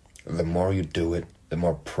thing. The more you do it, the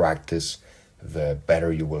more practice, the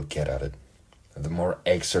better you will get at it. The more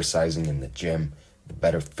exercising in the gym, the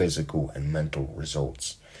better physical and mental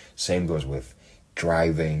results. Same goes with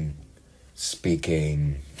driving,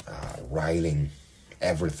 speaking, writing,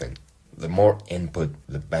 everything. The more input,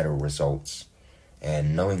 the better results.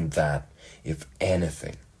 And knowing that, if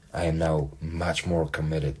anything, I am now much more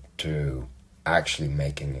committed to actually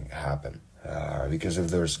making it happen. Because if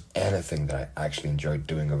there's anything that I actually enjoyed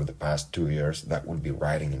doing over the past 2 years, that would be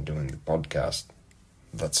writing and doing the podcast.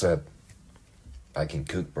 That's it. I can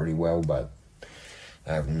cook pretty well, but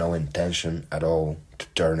I have no intention at all to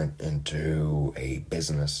turn it into a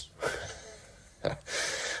business.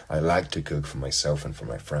 I like to cook for myself and for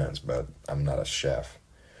my friends, but I'm not a chef.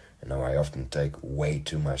 I often take way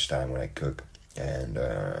too much time when I cook, and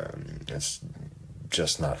it's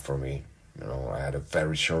just not for me. I had a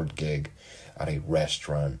very short gig at a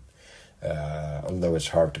restaurant, although it's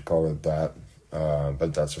hard to call it that.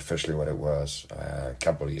 But that's officially what it was a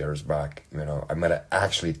couple of years back. I might have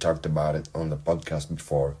actually talked about it on the podcast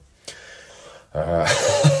before.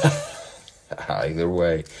 Either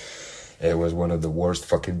way, it was one of the worst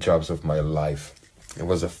fucking jobs of my life. It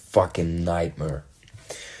was a fucking nightmare.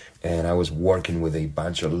 And I was working with a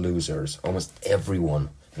bunch of losers. Almost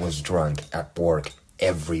everyone was drunk at work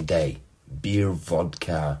every day. Beer,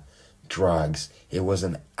 vodka, drugs. It was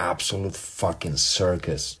an absolute fucking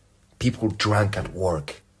circus. People drank at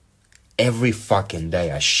work every fucking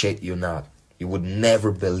day. I shit you not. You would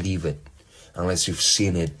never believe it unless you've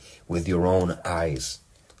seen it with your own eyes.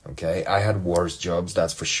 Okay? I had worse jobs,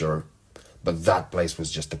 that's for sure. But that place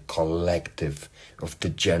was just a collective of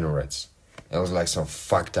degenerates. It was like some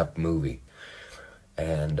fucked up movie.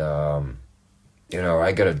 And,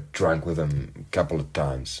 I got drunk with them a couple of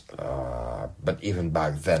times. But even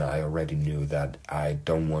back then, I already knew that I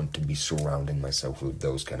don't want to be surrounding myself with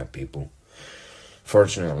those kind of people.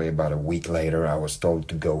 Fortunately, about a week later, I was told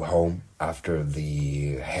to go home after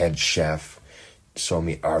the head chef saw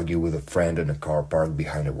me argue with a friend in a car park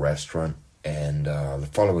behind a restaurant. And the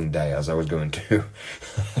following day, as I was going to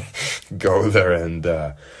go there and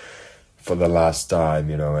for the last time,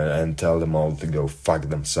 and tell them all to go fuck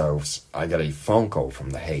themselves, I got a phone call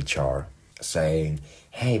from the HR saying,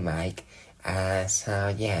 "Hey Mike, we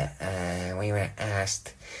were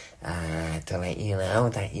asked to let you know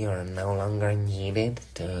that you're no longer needed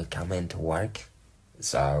to come into work."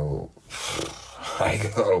 So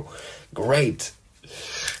I go, "Great,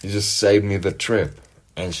 you just saved me the trip."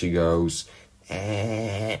 And she goes,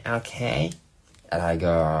 "Okay." And I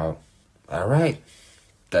go, "All right,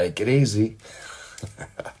 take it easy."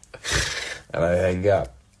 And I hang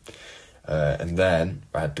up. And then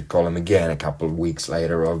I had to call him again a couple of weeks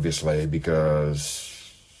later, obviously, because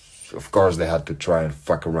of course they had to try and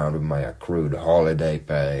fuck around with my accrued holiday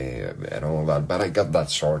pay and all that. But I got that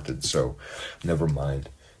sorted, so never mind.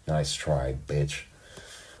 Nice try, bitch.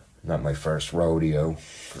 Not my first rodeo.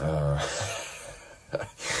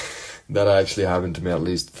 That actually happened to me at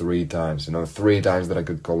least 3 times. 3 times that I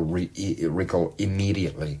could recall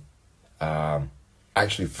immediately.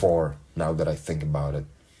 Actually 4, now that I think about it.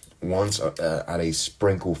 Once at a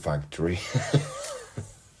sprinkle factory.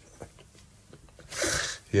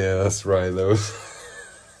 Yeah, that's right. That was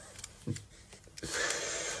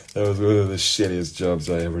one of the shittiest jobs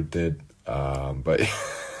I ever did. But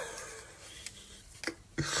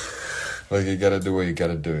like, you gotta do what you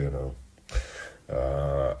gotta do, you know.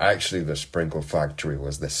 Actually, the sprinkle factory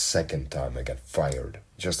was the second time I got fired,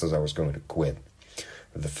 just as I was going to quit.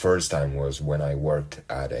 The first time was when I worked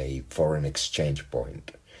at a foreign exchange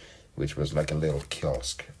point, which was like a little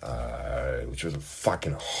kiosk, which was a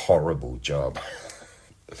fucking horrible job.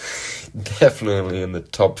 Definitely in the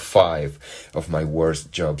top 5 of my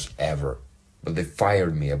worst jobs ever. But they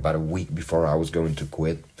fired me about a week before I was going to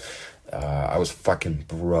quit. I was fucking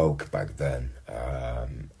broke back then.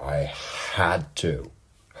 I had to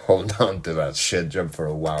hold on to that shit job for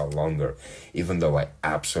a while longer, even though I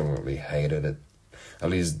absolutely hated it. At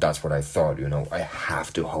least that's what I thought, you know. I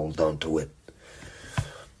have to hold on to it.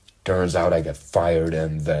 Turns out I got fired,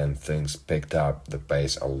 and then things picked up the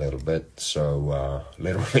pace a little bit. So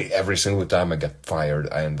literally every single time I got fired,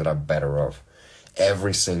 I ended up better off.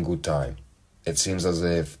 Every single time. It seems as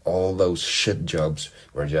if all those shit jobs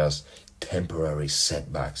were just temporary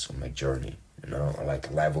setbacks on my journey. You know,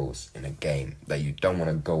 like levels in a game that you don't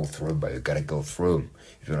want to go through, but you gotta go through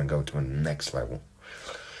if you want to go to the next level.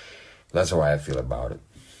 That's how I feel about it.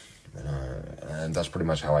 And that's pretty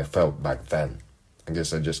much how I felt back then. I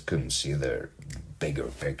guess I just couldn't see the bigger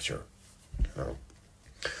picture. You know?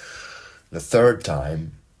 The third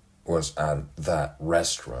time was at that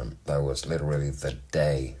restaurant. That was literally the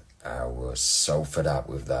day I was so fed up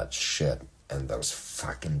with that shit and those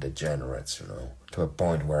fucking degenerates, you know. To a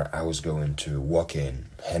point where I was going to walk in,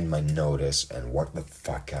 hand my notice, and walk the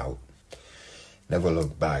fuck out. Never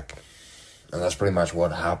look back. And that's pretty much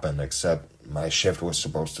what happened, except my shift was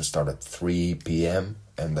supposed to start at 3 p.m.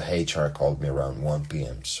 and the HR called me around 1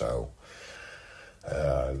 p.m. So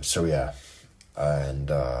yeah.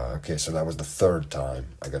 And, okay, so that was the third time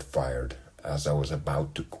I got fired as I was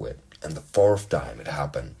about to quit. And the fourth time it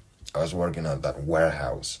happened, I was working at that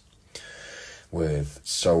warehouse with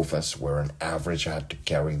sofas where on average I had to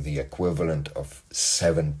carry the equivalent of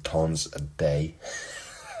 7 tons a day.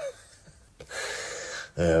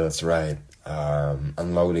 Yeah, that's right.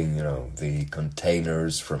 Unloading, you know, the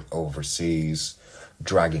containers from overseas,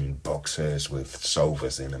 dragging boxes with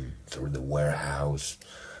sofas in them through the warehouse,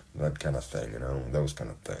 that kind of thing, you know, those kind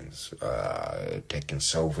of things. Taking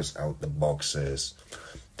sofas out the boxes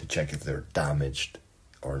to check if they're damaged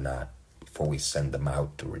or not before we send them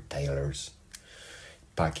out to retailers.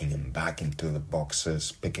 Packing them back into the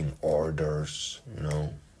boxes, picking orders, you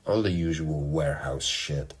know, all the usual warehouse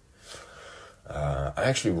shit. I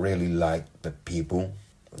actually really liked the people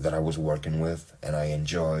that I was working with, and I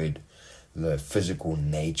enjoyed the physical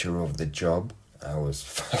nature of the job. I was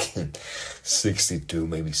fucking 62,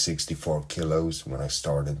 maybe 64 kilos when I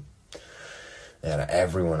started. And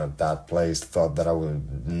everyone at that place thought that I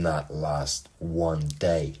would not last one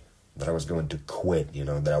day, that I was going to quit, you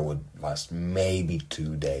know, that I would last maybe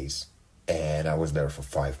 2 days. And I was there for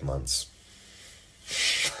 5 months.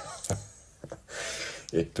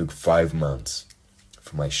 It took 5 months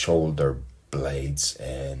for my shoulder blades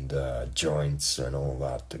and joints and all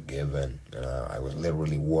that to give in. I was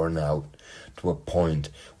literally worn out to a point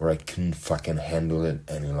where I couldn't fucking handle it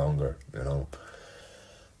any longer, you know.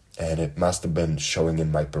 And it must have been showing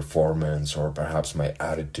in my performance or perhaps my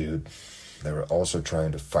attitude. They were also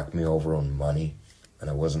trying to fuck me over on money, and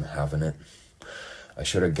I wasn't having it. I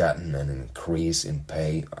should have gotten an increase in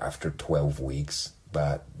pay after 12 weeks,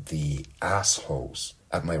 but the assholes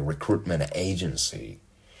at my recruitment agency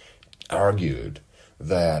argued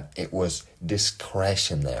that it was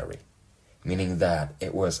discretionary, meaning that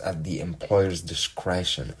it was at the employer's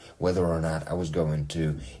discretion whether or not I was going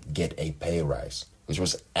to get a pay rise, which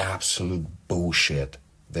was absolute bullshit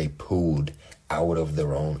they pulled out of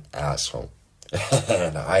their own asshole.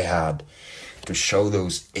 And I had to show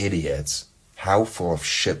those idiots how full of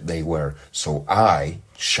shit they were, so I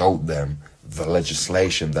showed them the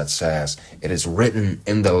legislation that says it is written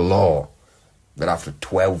in the law that after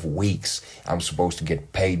 12 weeks, I'm supposed to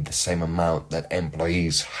get paid the same amount that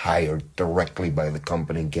employees hired directly by the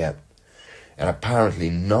company get. And apparently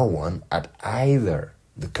no one at either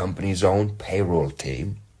the company's own payroll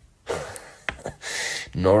team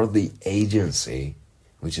nor the agency,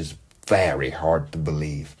 which is very hard to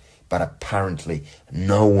believe, but apparently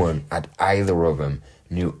no one at either of them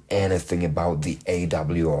knew anything about the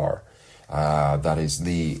AWR. That is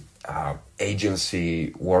the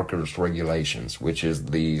Agency Workers Regulations, which is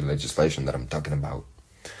the legislation that I'm talking about.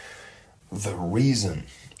 The reason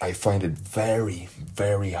I find it very,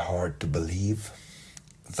 very hard to believe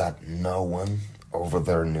that no one over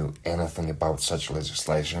there knew anything about such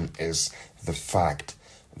legislation is the fact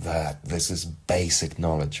that this is basic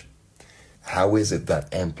knowledge. How is it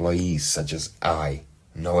that employees such as I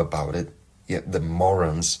know about it, yet the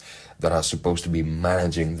morons that are supposed to be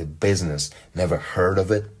managing the business never heard of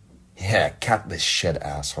it? Yeah, cut this shit,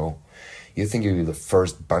 asshole. You think you're the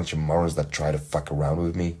first bunch of morons that try to fuck around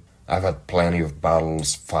with me? I've had plenty of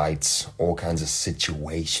battles, fights, all kinds of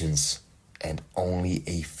situations, and only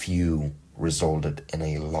a few resulted in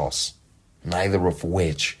a loss, neither of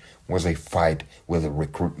which was a fight with a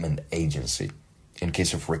recruitment agency. In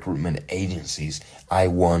case of recruitment agencies, I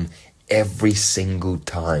won every single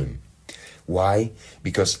time. Why?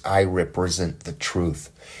 Because I represent the truth,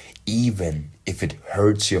 even if it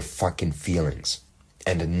hurts your fucking feelings.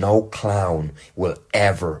 And no clown will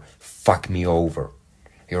ever fuck me over.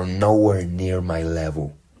 You're nowhere near my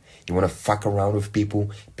level. You want to fuck around with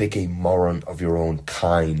people? Pick a moron of your own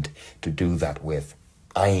kind to do that with.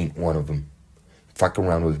 I ain't one of them. Fuck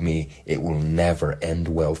around with me, it will never end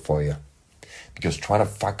well for you. Because trying to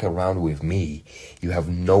fuck around with me, you have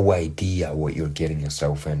no idea what you're getting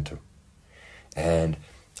yourself into. And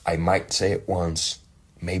I might say it once,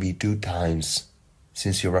 maybe 2 times,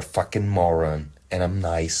 since you're a fucking moron and I'm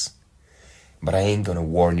nice. But I ain't gonna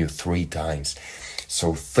warn you 3 times.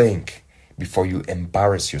 So think before you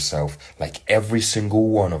embarrass yourself like every single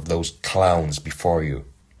one of those clowns before you.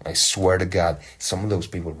 I swear to God, some of those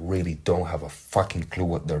people really don't have a fucking clue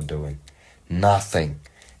what they're doing. Nothing.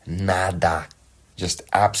 Nada. Just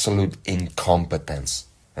absolute incompetence.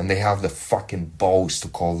 And they have the fucking balls to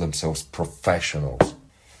call themselves professionals.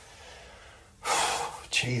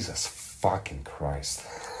 Jesus fucking Christ.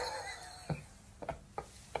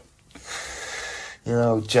 You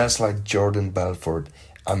know, just like Jordan Belfort,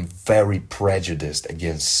 I'm very prejudiced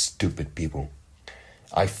against stupid people.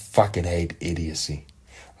 I fucking hate idiocy.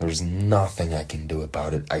 There's nothing I can do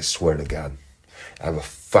about it, I swear to God. I have a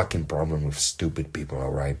fucking problem with stupid people,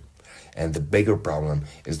 alright? And the bigger problem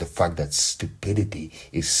is the fact that stupidity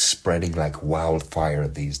is spreading like wildfire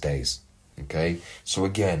these days. Okay? So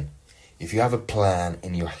again, if you have a plan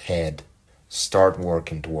in your head, start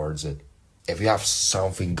working towards it. If you have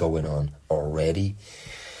something going on already,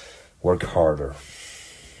 work harder.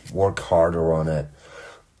 Work harder on it.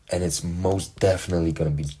 And it's most definitely going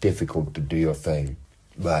to be difficult to do your thing.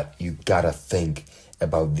 But you gotta think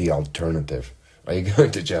about the alternative. Are you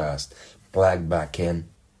going to just plug back into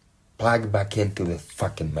the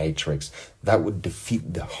fucking matrix? That would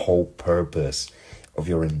defeat the whole purpose of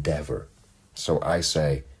your endeavor. So I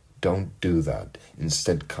say, don't do that.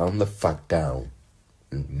 Instead, calm the fuck down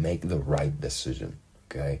and make the right decision.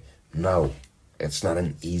 Okay? No, it's not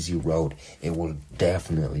an easy road. It will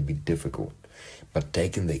definitely be difficult. But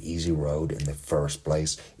taking the easy road in the first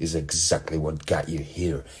place is exactly what got you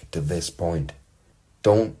here to this point.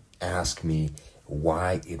 Don't ask me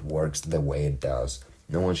why it works the way it does.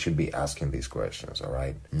 No one should be asking these questions,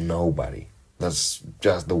 alright? Nobody. That's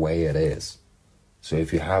just the way it is. So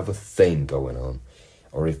if you have a thing going on,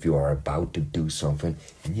 or if you are about to do something,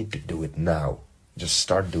 you need to do it now. Just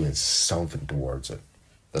start doing something towards it.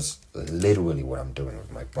 That's literally what I'm doing with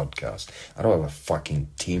my podcast. I don't have a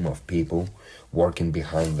fucking team of people working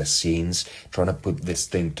behind the scenes, trying to put this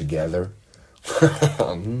thing together.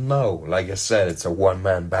 No, like I said, it's a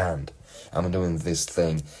one-man band. I'm doing this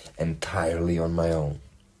thing entirely on my own,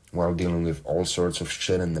 while dealing with all sorts of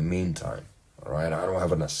shit in the meantime. Alright, I don't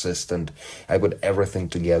have an assistant. I put everything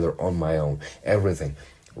together on my own. Everything.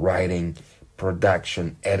 Writing,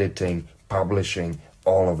 production, editing, publishing,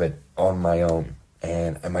 all of it on my own.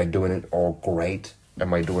 And am I doing it all great?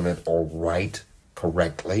 Am I doing it all right?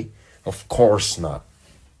 Correctly? Of course not.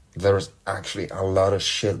 There's actually a lot of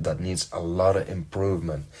shit that needs a lot of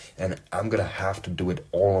improvement. And I'm gonna have to do it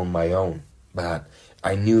all on my own. But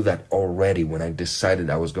I knew that already when I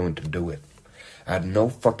decided I was going to do it. I had no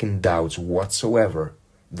fucking doubts whatsoever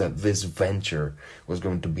that this venture was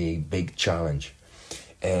going to be a big challenge.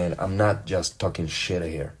 And I'm not just talking shit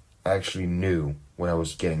here. I actually knew what I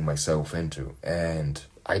was getting myself into, and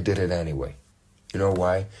I did it anyway. You know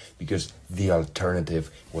why? Because the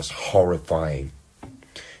alternative was horrifying.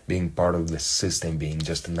 Being part of the system, being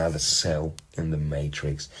just another cell in the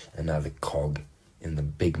matrix, another cog in the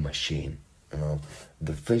big machine. You know,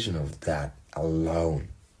 the vision of that alone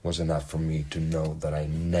was enough for me to know that I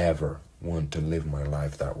never want to live my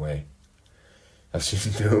life that way. I've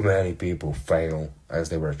seen too many people fail as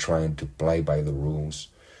they were trying to play by the rules.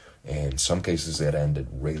 In some cases it ended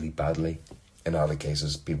really badly. In other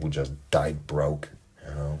cases people just died broke.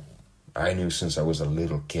 You know, I knew since I was a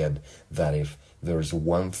little kid that if there's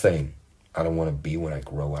one thing I don't want to be when I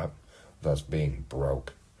grow up, that's being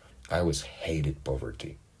broke. I always hated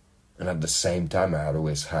poverty. And at the same time I had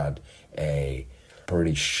always had a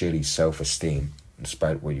pretty shitty self-esteem,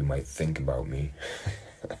 despite what you might think about me.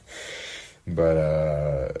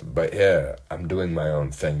 But yeah, I'm doing my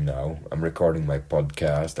own thing now. I'm recording my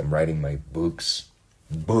podcast. I'm writing my books,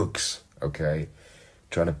 okay?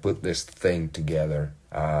 Trying to put this thing together.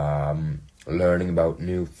 Learning about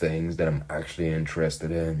new things that I'm actually interested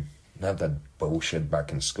in. Not that bullshit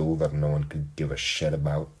back in school that no one could give a shit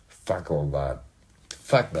about. Fuck all that.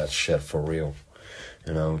 Fuck that shit for real.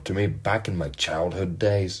 You know, to me, back in my childhood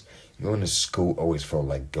days, going to school always felt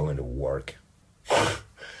like going to work.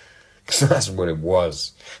 Because that's what it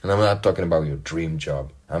was. And I'm not talking about your dream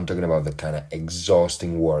job. I'm talking about the kind of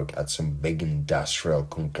exhausting work at some big industrial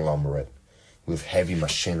conglomerate with heavy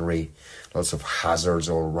machinery, lots of hazards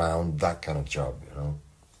all around, that kind of job, you know.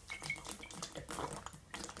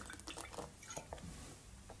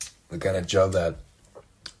 The kind of job that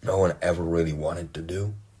no one ever really wanted to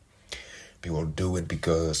do. People do it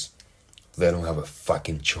because they don't have a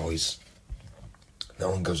fucking choice. No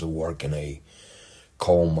one goes to work in a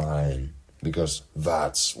coal mine because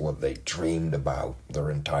that's what they dreamed about their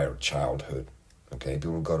entire childhood. Okay,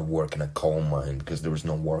 people go to work in a coal mine because there was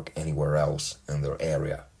no work anywhere else in their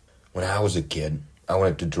area. When I was a kid, I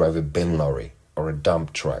wanted to drive a bin lorry or a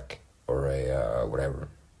dump truck or a whatever.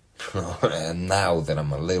 And now that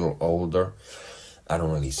I'm a little older, I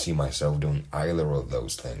don't really see myself doing either of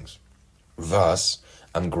those things. Thus,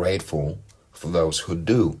 I'm grateful for those who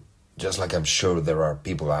do. Just like I'm sure there are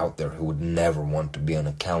people out there who would never want to be an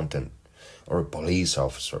accountant or a police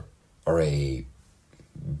officer or a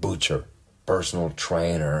butcher, personal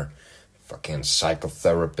trainer, fucking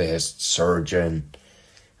psychotherapist, surgeon,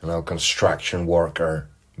 construction worker,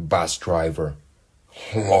 bus driver,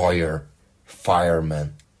 lawyer,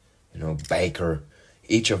 fireman, baker.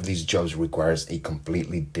 Each of these jobs requires a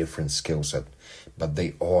completely different skill set, but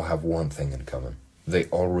they all have one thing in common. They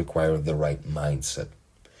all require the right mindset.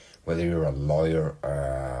 Whether you're a lawyer,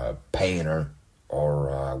 a painter,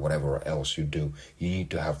 or whatever else you do, you need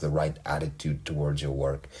to have the right attitude towards your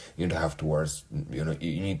work. You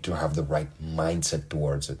need to have the right mindset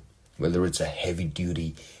towards it. Whether it's a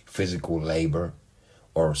heavy-duty physical labor,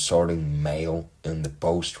 or sorting mail in the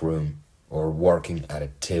post room, or working at a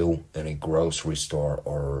till in a grocery store,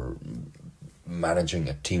 or managing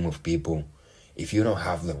a team of people. If you don't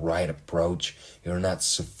have the right approach, you're not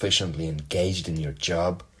sufficiently engaged in your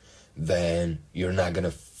job, then you're not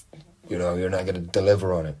gonna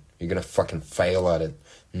deliver on it. You're gonna fucking fail at it,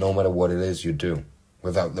 no matter what it is you do.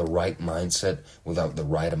 Without the right mindset, without the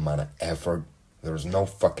right amount of effort, there's no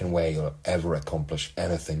fucking way you'll ever accomplish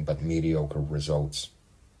anything but mediocre results.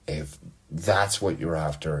 If that's what you're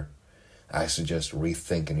after, I suggest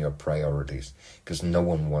rethinking your priorities, because no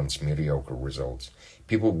one wants mediocre results.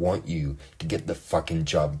 People want you to get the fucking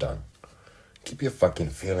job done. Keep your fucking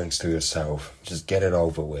feelings to yourself. Just get it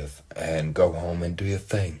over with and go home and do your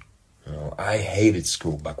thing. I hated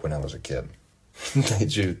school back when I was a kid.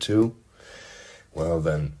 Did you too? Well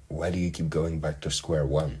then, why do you keep going back to square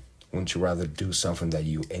one? Wouldn't you rather do something that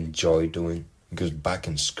you enjoy doing? Because back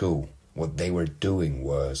in school, what they were doing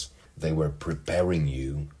was they were preparing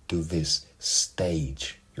you to this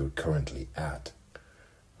stage you're currently at.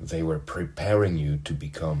 They were preparing you to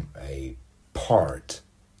become a part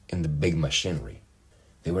in the big machinery.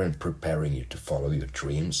 They weren't preparing you to follow your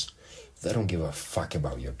dreams. They don't give a fuck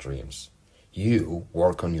about your dreams. You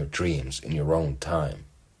work on your dreams in your own time.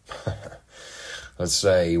 Let's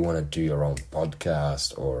say you want to do your own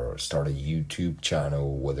podcast or start a YouTube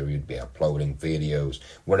channel, whether you'd be uploading videos,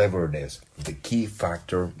 whatever it is. The key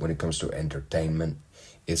factor when it comes to entertainment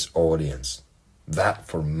is audience. That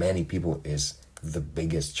for many people is the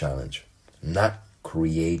biggest challenge. Not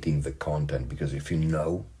creating the content, because if you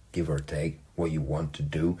know, give or take, what you want to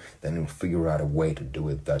do, then you'll figure out a way to do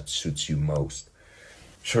it that suits you most.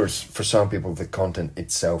 Sure, for some people the content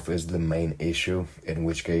itself is the main issue, in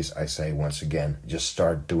which case I say once again, just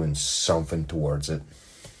start doing something towards it.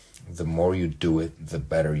 The more you do it, the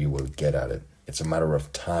better you will get at it. It's a matter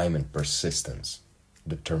of time and persistence,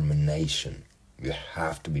 determination. You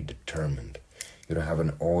have to be determined. You don't have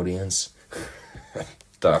an audience?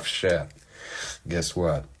 Tough shit. Guess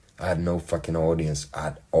what? I had no fucking audience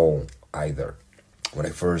at all either. When I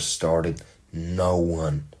first started, no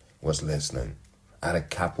one was listening. I had a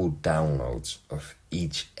couple downloads of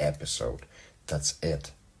each episode. That's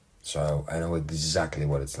it. So I know exactly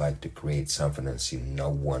what it's like to create something and see no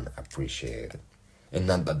one appreciate it. And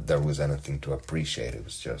not that there was anything to appreciate. It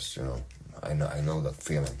was just, I know that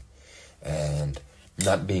feeling. And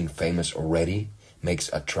not being famous already makes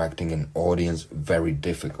attracting an audience very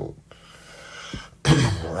difficult.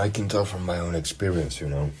 I can tell from my own experience,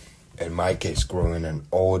 in my case, growing an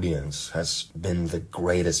audience has been the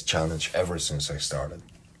greatest challenge ever since I started.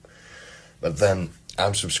 But then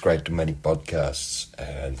I'm subscribed to many podcasts,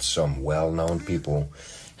 and some well-known people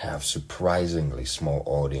have surprisingly small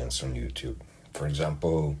audience on YouTube. For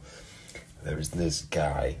example, there's this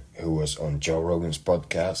guy who was on Joe Rogan's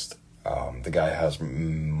podcast. The guy has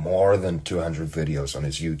more than 200 videos on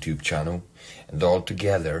his YouTube channel, and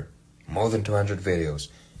altogether, more than 200 videos.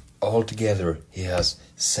 Altogether, he has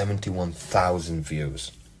 71,000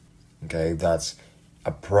 views. Okay, that's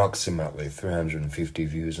approximately 350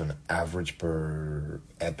 views on average per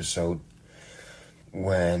episode.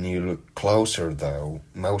 When you look closer, though,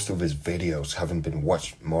 most of his videos haven't been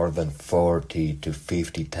watched more than 40 to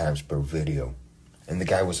 50 times per video. And the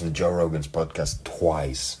guy was on Joe Rogan's podcast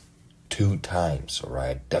twice. 2 times,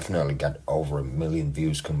 alright? Definitely got over 1 million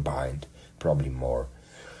views combined. Probably more.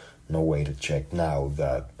 No way to check now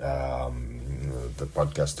that the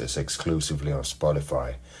podcast is exclusively on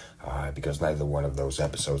Spotify. Because neither one of those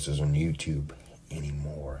episodes is on YouTube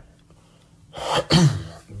anymore.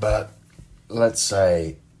 But let's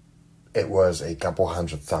say it was a couple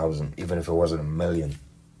 100,000, even if it wasn't 1 million.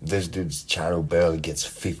 This dude's channel barely gets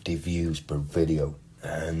 50 views per video.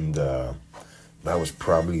 And that was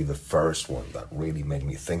probably the first one that really made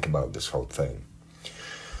me think about this whole thing.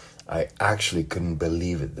 I actually couldn't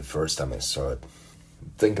believe it the first time I saw it.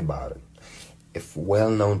 Think about it. If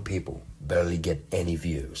well-known people barely get any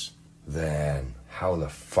views, then how the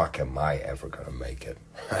fuck am I ever gonna make it,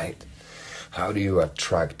 right? How do you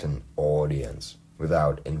attract an audience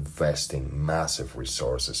without investing massive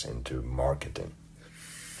resources into marketing?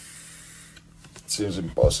 It seems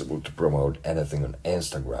impossible to promote anything on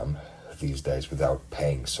Instagram these days without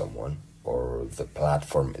paying someone or the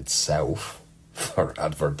platform itself for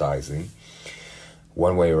advertising.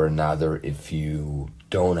 One way or another, if you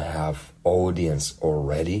don't have audience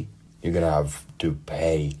already, you're gonna have to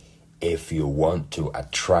pay if you want to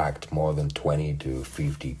attract more than 20 to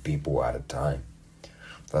 50 people at a time.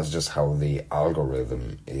 That's just how the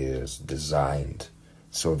algorithm is designed,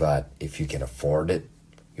 so that if you can afford it,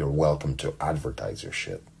 you're welcome to advertise your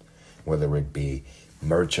shit, whether it be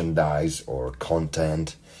merchandise or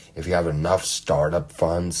content. If you have enough startup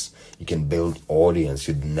funds, you can build audience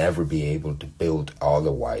you'd never be able to build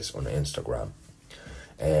otherwise on Instagram.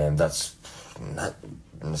 And that's not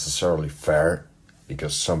necessarily fair,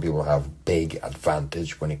 because some people have big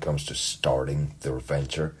advantage when it comes to starting their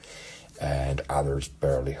venture, and others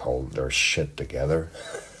barely hold their shit together.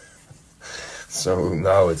 So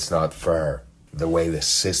no, it's not fair the way the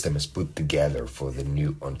system is put together for the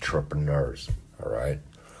new entrepreneurs. Alright,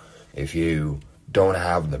 if you don't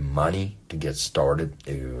have the money to get started,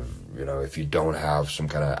 if you don't have some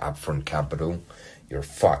kind of upfront capital, you're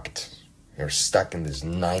fucked. You're stuck in this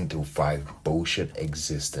 9 to 5 bullshit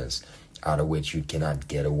existence out of which you cannot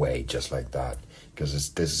get away just like that, because it's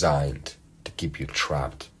designed to keep you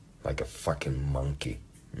trapped like a fucking monkey.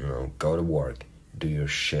 Go to work, do your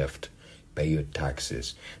shift, pay your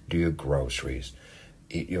taxes, do your groceries,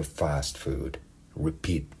 eat your fast food,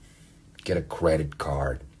 repeat. Get a credit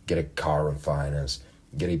card, get a car on finance,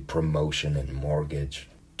 get a promotion and mortgage.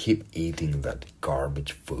 Keep eating that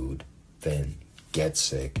garbage food, then get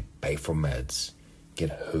sick, pay for meds,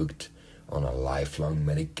 get hooked on a lifelong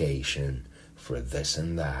medication for this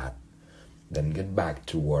and that, then get back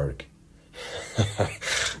to work,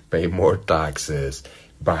 pay more taxes,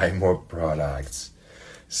 buy more products,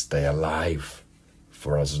 stay alive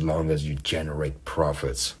for as long as you generate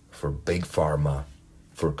profits for Big Pharma,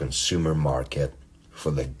 for consumer market,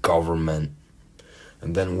 for the government,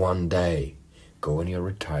 and then one day go in your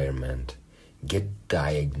retirement, get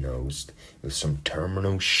diagnosed with some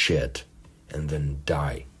terminal shit, and then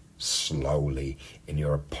die slowly in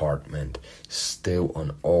your apartment, still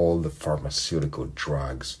on all the pharmaceutical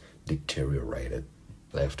drugs, deteriorated,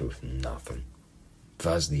 left with nothing.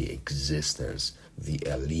 That's the existence the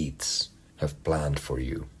elites have planned for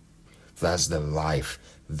you. That's the life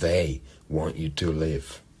they want you to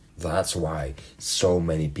live. That's why so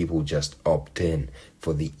many people just opt in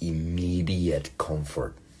for the immediate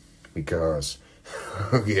comfort. Because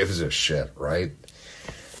who gives a shit, right?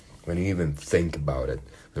 When you even think about it,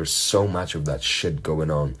 there's so much of that shit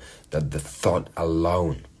going on that the thought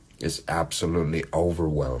alone is absolutely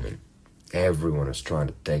overwhelming. Everyone is trying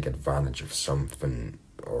to take advantage of something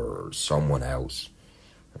or someone else.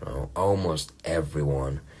 Almost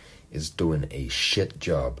everyone is doing a shit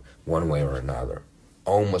job one way or another.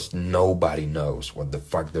 Almost nobody knows what the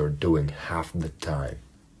fuck they're doing half the time.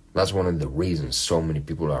 That's one of the reasons so many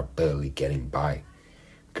people are barely getting by.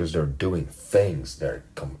 Because they're doing things they're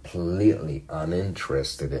completely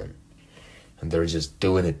uninterested in. And they're just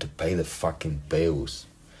doing it to pay the fucking bills.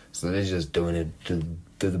 So they're just doing it to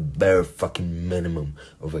the bare fucking minimum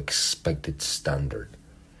of expected standard.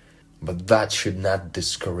 But that should not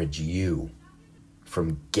discourage you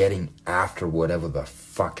from getting after whatever the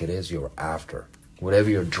fuck it is you're after. Whatever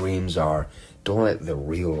your dreams are, don't let the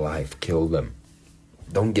real life kill them.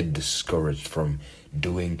 Don't get discouraged from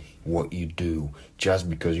doing what you do just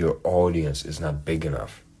because your audience is not big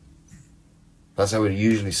enough. That's how it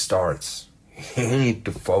usually starts. You need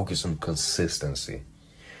to focus on consistency.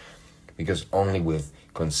 Because only with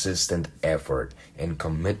consistent effort and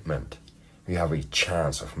commitment, you have a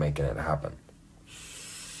chance of making it happen.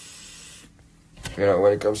 You know,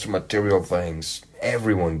 when it comes to material things,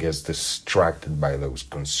 everyone gets distracted by those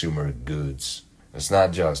consumer goods. It's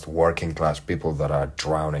not just working class people that are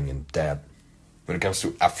drowning in debt. When it comes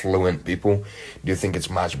to affluent people, do you think it's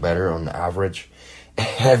much better on average?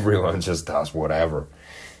 Everyone just does whatever.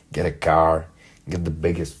 Get a car, get the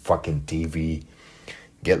biggest fucking TV,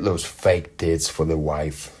 get those fake tits for the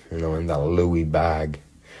wife, you know, in that Louis bag.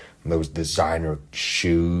 Those designer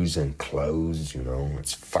shoes and clothes, you know,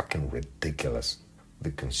 it's fucking ridiculous.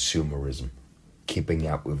 The consumerism, keeping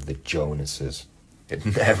up with the Jonases, it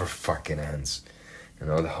never fucking ends. You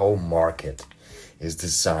know, the whole market is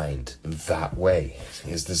designed that way.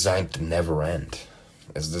 It's designed to never end.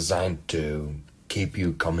 It's designed to keep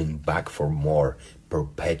you coming back for more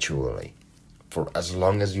perpetually. For as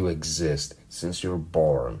long as you exist, since you're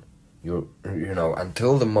born, you know,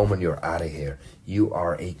 until the moment you're out of here, you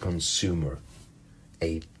are a consumer,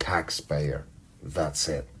 a taxpayer. That's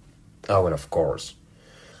it. Oh, and of course,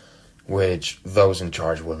 which those in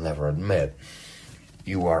charge will never admit,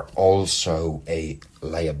 you are also a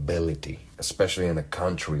liability, especially in a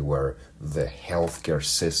country where the healthcare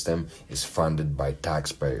system is funded by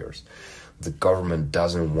taxpayers. The government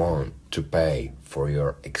doesn't want to pay for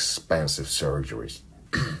your expensive surgeries.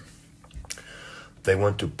 They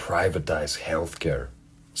want to privatize healthcare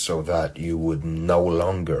so that you would no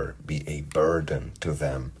longer be a burden to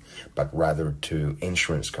them, but rather to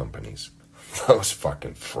insurance companies. Those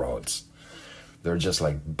fucking frauds. They're just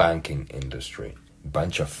like banking industry.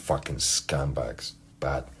 Bunch of fucking scumbags.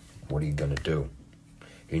 But what are you gonna do?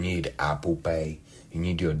 You need Apple Pay. You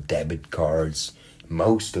need your debit cards.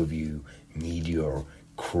 Most of you need your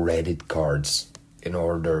credit cards in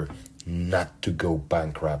order not to go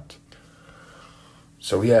bankrupt.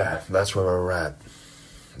 So yeah, that's where we're at.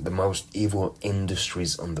 The most evil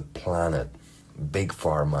industries on the planet, big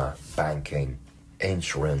pharma, banking,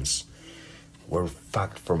 insurance, we're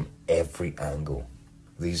fucked from every angle.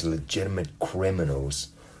 These legitimate criminals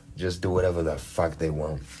just do whatever the fuck they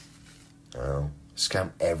want. You know,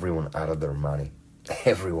 scam everyone out of their money.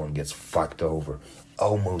 Everyone gets fucked over.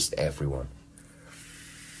 Almost everyone.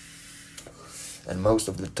 And most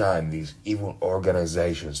of the time, these evil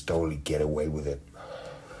organizations totally get away with it.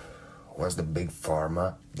 Once the big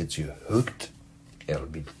pharma gets you hooked, it'll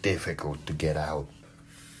be difficult to get out.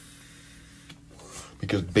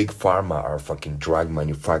 Because big pharma are fucking drug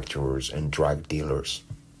manufacturers and drug dealers.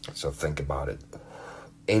 So think about it.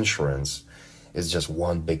 Insurance is just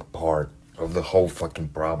one big part of the whole fucking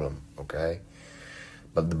problem, okay?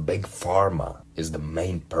 But the big pharma is the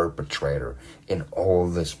main perpetrator in all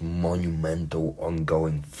this monumental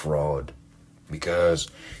ongoing fraud. Because,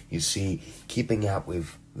 you see, keeping up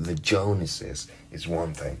with the Jonases is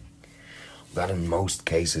one thing. That in most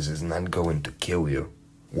cases is not going to kill you.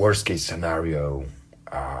 Worst case scenario,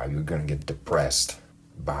 you're gonna get depressed.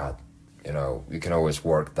 But, you know, you can always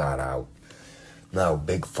work that out. Now,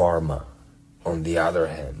 big pharma, on the other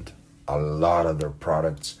hand, a lot of their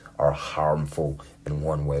products are harmful in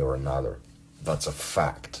one way or another. That's a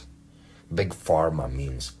fact. Big pharma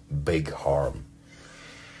means big harm.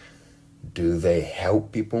 Do they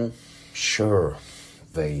help people? Sure,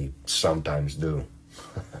 they sometimes do.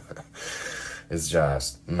 It's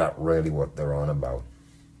just not really what they're on about.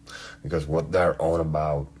 Because what they're on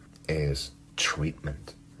about is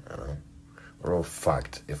treatment, you know? We're all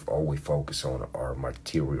fucked if all we focus on are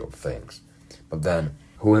material things. But then,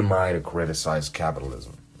 who am I to criticize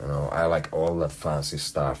capitalism? You know, I like all that fancy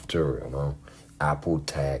stuff too, you know? Apple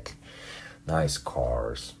tech, nice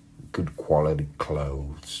cars, good quality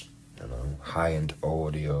clothes, you know, high-end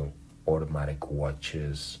audio, automatic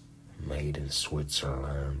watches, made in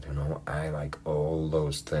Switzerland, you know? I like all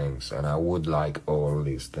those things, and I would like all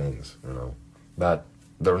these things, you know? But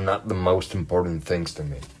they're not the most important things to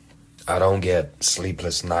me. I don't get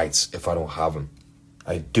sleepless nights if I don't have them.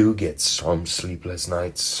 I do get some sleepless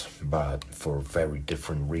nights, but for very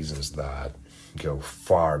different reasons that go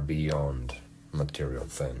far beyond material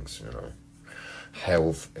things, you know.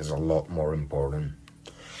 Health is a lot more important.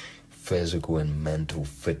 physical and mental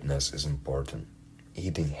fitness is important.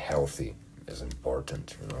 Eating healthy is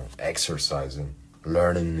important, exercising,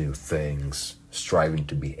 learning new things, striving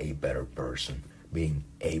to be a better person, being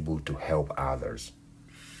able to help others,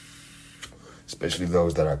 especially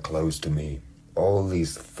those that are close to me. All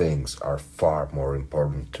these things are far more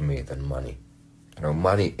important to me than money.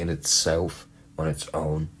 Money in itself, on its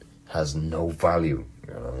own, has no value.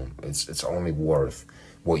 It's only worth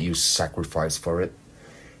what you sacrifice for it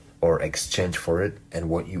or exchange for it and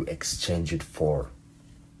what you exchange it for.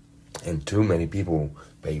 And too many people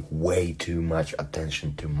pay way too much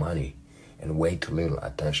attention to money and way too little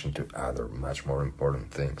attention to other much more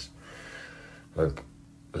important things. Look,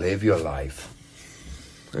 live your life,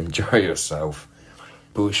 enjoy yourself,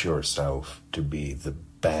 push yourself to be the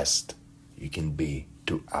best you can be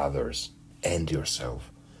to others and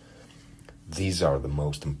yourself. These are the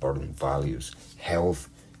most important values: health,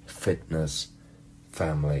 fitness,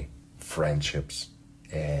 family, friendships,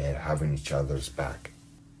 and having each other's back.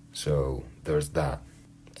 So there's that.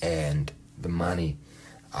 And the money,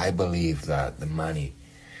 I believe that the money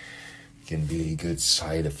can be a good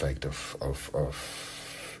side effect of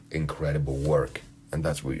incredible work, and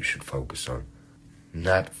that's what you should focus on.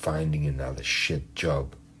 Not finding another shit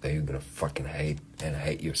job that you're gonna fucking hate and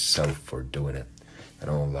hate yourself for doing it and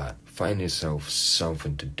all that. Find yourself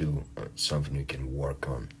something to do, something you can work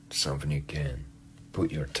on, something you can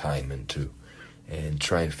put your time into, and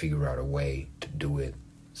try and figure out a way to do it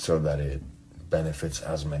so that it benefits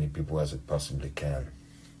as many people as it possibly can,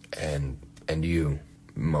 and you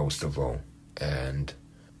most of all, and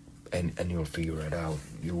you'll figure it out.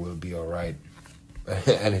 You will be all right.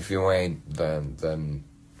 And if you ain't, then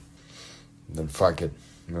fuck it.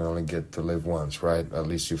 You only get to live once, right? At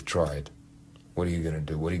least you've tried. What are you gonna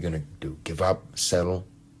do? What are you gonna do? Give up? Settle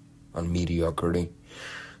on mediocrity?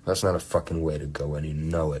 That's not a fucking way to go, and you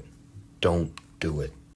know it. Don't do it.